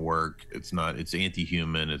not going to work. It's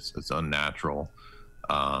anti-human. It's unnatural,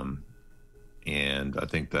 and I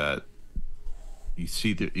think that you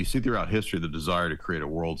see throughout history the desire to create a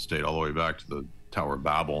world state all the way back to the Tower of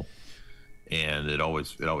Babel, and it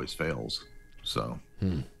always fails. So.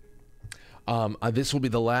 This will be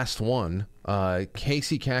the last one.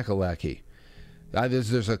 Casey Kakalaki.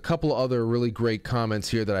 There's a couple of other really great comments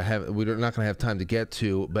here that we're not going to have time to get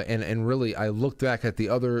to, but and really I looked back at the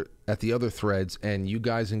other threads, and you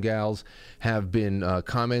guys and gals have been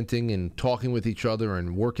commenting and talking with each other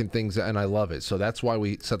and working things, and I love it. So that's why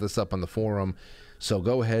we set this up on the forum. So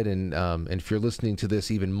go ahead and if you're listening to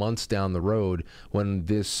this even months down the road when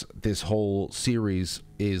this whole series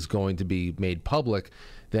is going to be made public,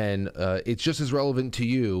 then it's just as relevant to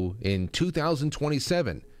you in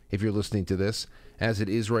 2027, if you're listening to this, as it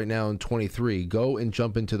is right now in 23. Go and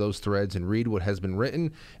jump into those threads and read what has been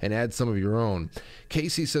written and add some of your own.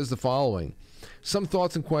 Casey says the following. Some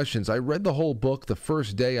thoughts and questions. I read the whole book the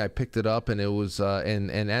first day I picked it up, and it was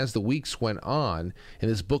and as the weeks went on in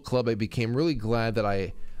this book club, I became really glad that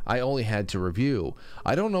I only had to review.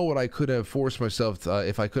 I don't know what I could have forced myself,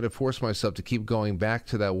 if I could have forced myself to keep going back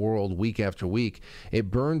to that world week after week.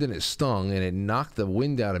 It burned and it stung, and it knocked the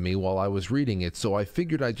wind out of me while I was reading it, so I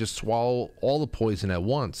figured I'd just swallow all the poison at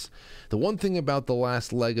once. The one thing about the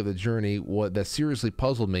last leg of the journey that seriously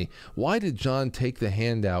puzzled me, why did John take the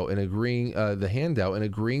handout and agreeing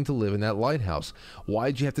to live in that lighthouse?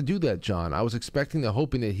 Why'd you have to do that, John? I was expecting and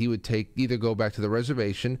hoping that he would either go back to the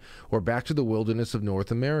reservation or back to the wilderness of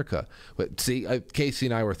North America. But see, Casey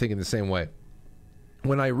and I were thinking the same way.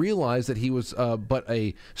 When I realized that he was but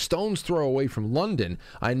a stone's throw away from London,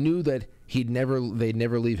 I knew that they'd never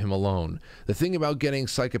leave him alone. The thing about getting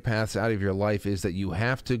psychopaths out of your life is that you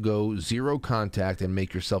have to go zero contact and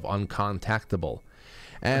make yourself uncontactable.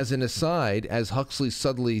 As an aside, as Huxley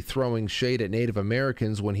subtly throwing shade at Native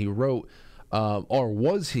Americans when he wrote, or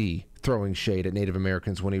was he throwing shade at Native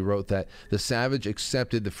Americans when he wrote that the savage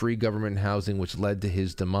accepted the free government housing which led to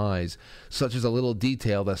his demise? Such as a little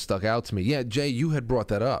detail that stuck out to me. Yeah, Jay, you had brought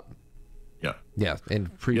that up. Yeah. In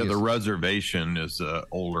previous... the reservation is an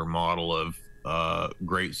older model of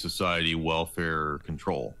great society welfare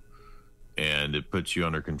control, and it puts you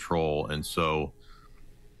under control. And so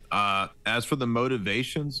as for the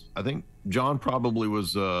motivations, I think John probably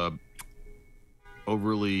was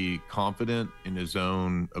overly confident in his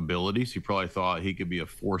own abilities. He probably thought he could be a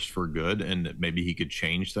force for good and that maybe he could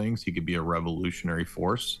change things. He could be a revolutionary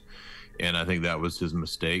force. And I think that was his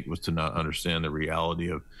mistake, was to not understand the reality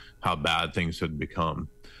of how bad things had become.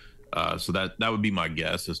 So that would be my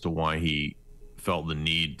guess as to why he felt the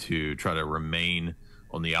need to try to remain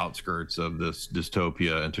on the outskirts of this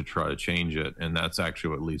dystopia and to try to change it. And that's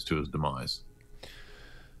actually what leads to his demise.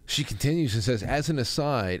 She continues and says, as an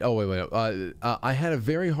aside, I had a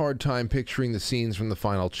very hard time picturing the scenes from the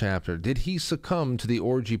final chapter. Did he succumb to the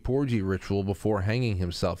orgy-porgy ritual before hanging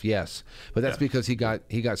himself? Yes, but that's because he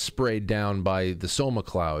got sprayed down by the Soma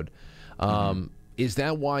cloud. Is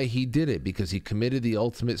that why he did it? Because he committed the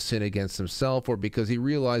ultimate sin against himself, or because he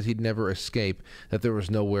realized he'd never escape, that there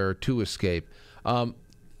was nowhere to escape?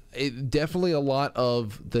 Definitely a lot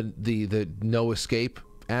of the no escape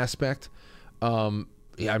aspect.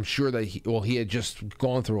 Yeah, I'm sure that he had just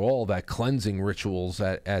gone through all that cleansing rituals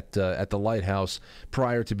at the lighthouse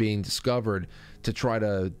prior to being discovered, to try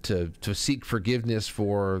to seek forgiveness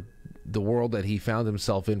for the world that he found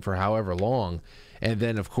himself in for however long, and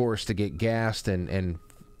then of course to get gassed and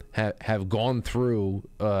have gone through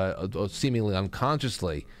seemingly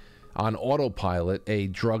unconsciously on autopilot a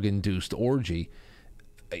drug-induced orgy.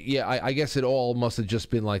 Yeah, I guess it all must have just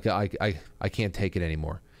been like I can't take it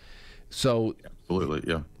anymore. So absolutely,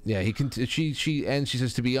 yeah. Yeah, she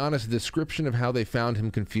says, to be honest, the description of how they found him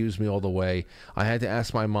confused me all the way. I had to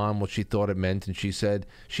ask my mom what she thought it meant, and she said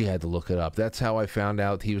she had to look it up. That's how I found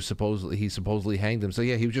out he supposedly hanged him. So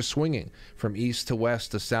yeah, he was just swinging from east to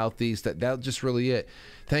west to southeast. That's just really it.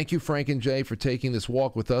 Thank you, Frank and Jay, for taking this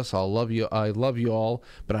walk with us. I love you all,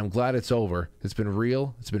 but I'm glad it's over. It's been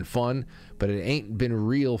real, it's been fun, but it ain't been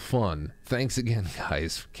real fun. Thanks again,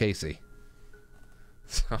 guys. Casey.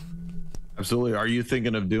 So. Absolutely. Are you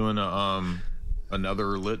thinking of doing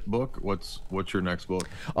another lit book? What's your next book?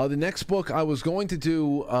 The next book I was going to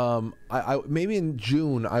do, I maybe in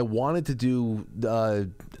June. I wanted to do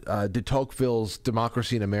de Tocqueville's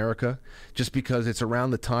Democracy in America, just because it's around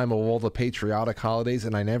the time of all the patriotic holidays,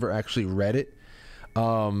 and I never actually read it.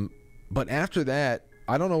 But after that,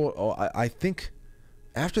 I don't know. I think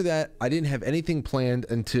after that, I didn't have anything planned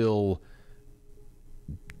until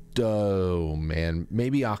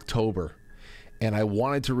maybe October. And I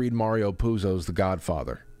wanted to read Mario Puzo's The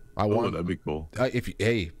Godfather. That'd be cool.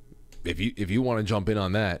 If you want to jump in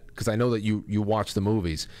on that, because I know that you watch the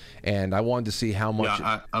movies, and I wanted to see how much.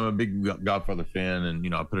 Yeah, I'm a big Godfather fan,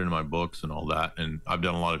 and I put it in my books and all that, and I've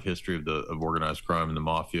done a lot of history of organized crime and the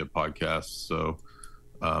mafia podcasts. So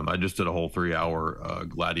I just did a whole 3-hour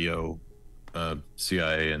Gladio,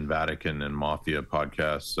 CIA and Vatican and mafia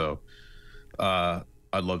podcast. So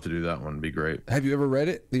I'd love to do that one. It'd be great. Have you ever read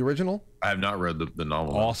it, the original? I have not read the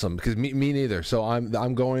novel. Awesome, because me neither. So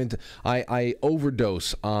I'm going to I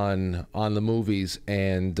overdose on the movies,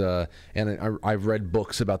 and I've read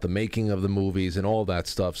books about the making of the movies and all that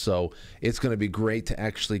stuff. So it's going to be great to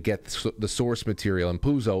actually get the source material. And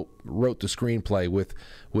Puzo wrote the screenplay with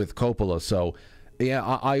Coppola. So yeah,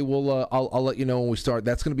 I will. I'll let you know when we start.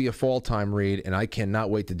 That's going to be a fall time read, and I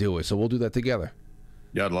cannot wait to do it. So we'll do that together.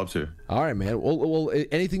 Yeah, I'd love to. All right, man. Well,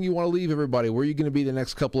 anything you want to leave everybody? Where are you going to be the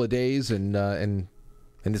next couple of days? And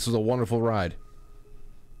this was a wonderful ride.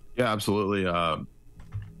 Yeah, absolutely.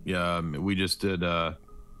 We just did.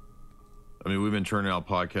 We've been churning out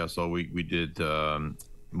podcasts all week. We did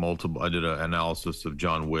multiple. I did an analysis of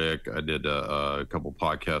John Wick. I did a couple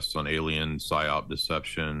podcasts on Alien, PSYOP,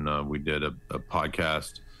 Deception. We did a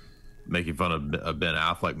podcast making fun of Ben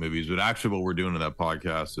Affleck movies, but actually what we're doing in that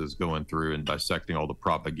podcast is going through and dissecting all the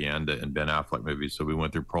propaganda in Ben Affleck movies. So we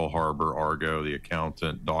went through Pearl Harbor, Argo, The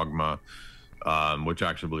Accountant, Dogma, which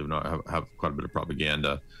actually, believe it or not, have quite a bit of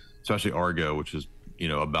propaganda, especially Argo, which is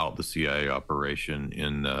about the CIA operation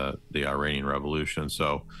in the Iranian Revolution.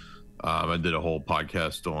 So I did a whole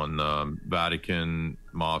podcast on Vatican,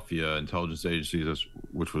 Mafia, intelligence agencies,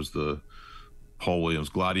 which was the Paul Williams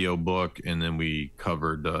Gladio book, and then we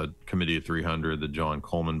covered Committee of 300, the John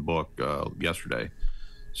Coleman book, yesterday.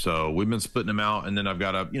 So we've been splitting them out, and then I've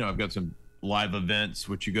got some live events,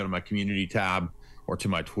 which you go to my community tab or to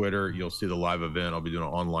my Twitter, you'll see the live event. I'll be doing an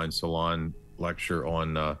online salon lecture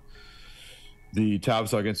on the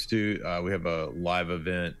Tavistock Institute. We have a live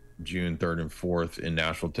event June 3rd and 4th in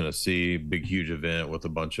Nashville, Tennessee. Big, huge event with a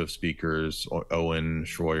bunch of speakers, Owen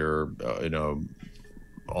Schroyer,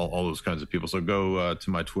 all those kinds of people. So go to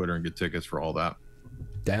my Twitter and get tickets for all that.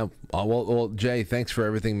 Damn. Well, Jay, thanks for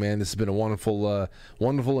everything, man. This has been a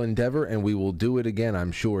wonderful endeavor, and we will do it again,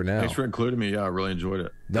 I'm sure. Now, thanks for including me. Yeah, I really enjoyed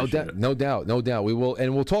it. No doubt. We will,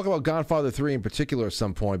 and we'll talk about Godfather 3 in particular at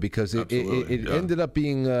some point, because it ended up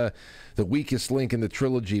being the weakest link in the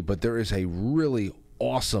trilogy. But there is a really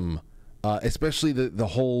awesome, especially the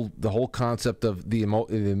whole concept of the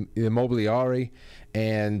Immobiliare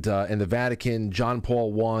and the Vatican, John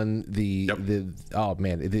Paul I, the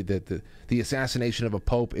assassination of a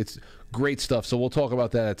pope. It's great stuff. So we'll talk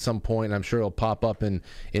about that at some point. I'm sure it'll pop up in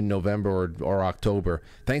November or October.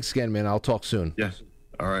 Thanks again, man. I'll talk soon. Yes.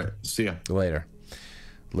 All right. See ya later,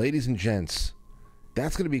 ladies and gents.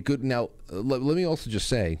 That's going to be good. Now, let me also just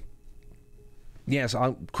say, yes,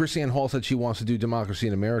 Christiane Hall said she wants to do Democracy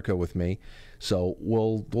in America with me, so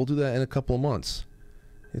we'll do that in a couple of months.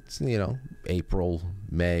 It's April,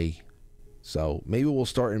 May, so maybe we'll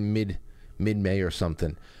start in mid-May or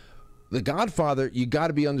something. The Godfather, you got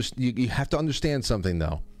to be you have to understand something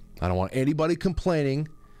though. I don't want anybody complaining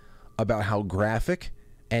about how graphic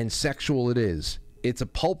and sexual it is. It's a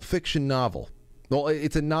pulp fiction novel. Well,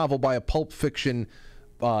 it's a novel by a pulp fiction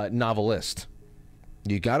novelist.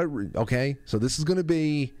 You got to okay. So this is going to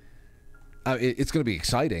be it's going to be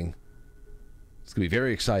exciting. It's going to be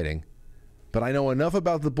very exciting. But I know enough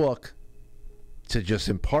about the book to just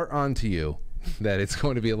impart onto you that it's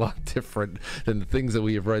going to be a lot different than the things that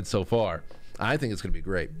we have read so far. I think it's going to be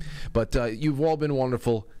great. But you've all been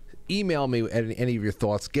wonderful. Email me any of your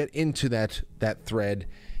thoughts. Get into that thread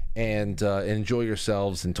and enjoy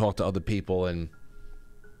yourselves and talk to other people. And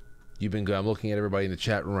you've been good. I'm looking at everybody in the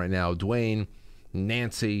chat room right now. Dwayne,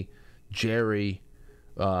 Nancy, Jerry,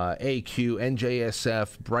 AQ,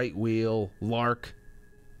 NJSF, Bright Wheel, Lark.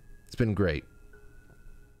 It's been great.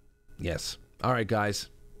 Yes. All right, guys.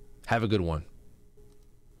 Have a good one.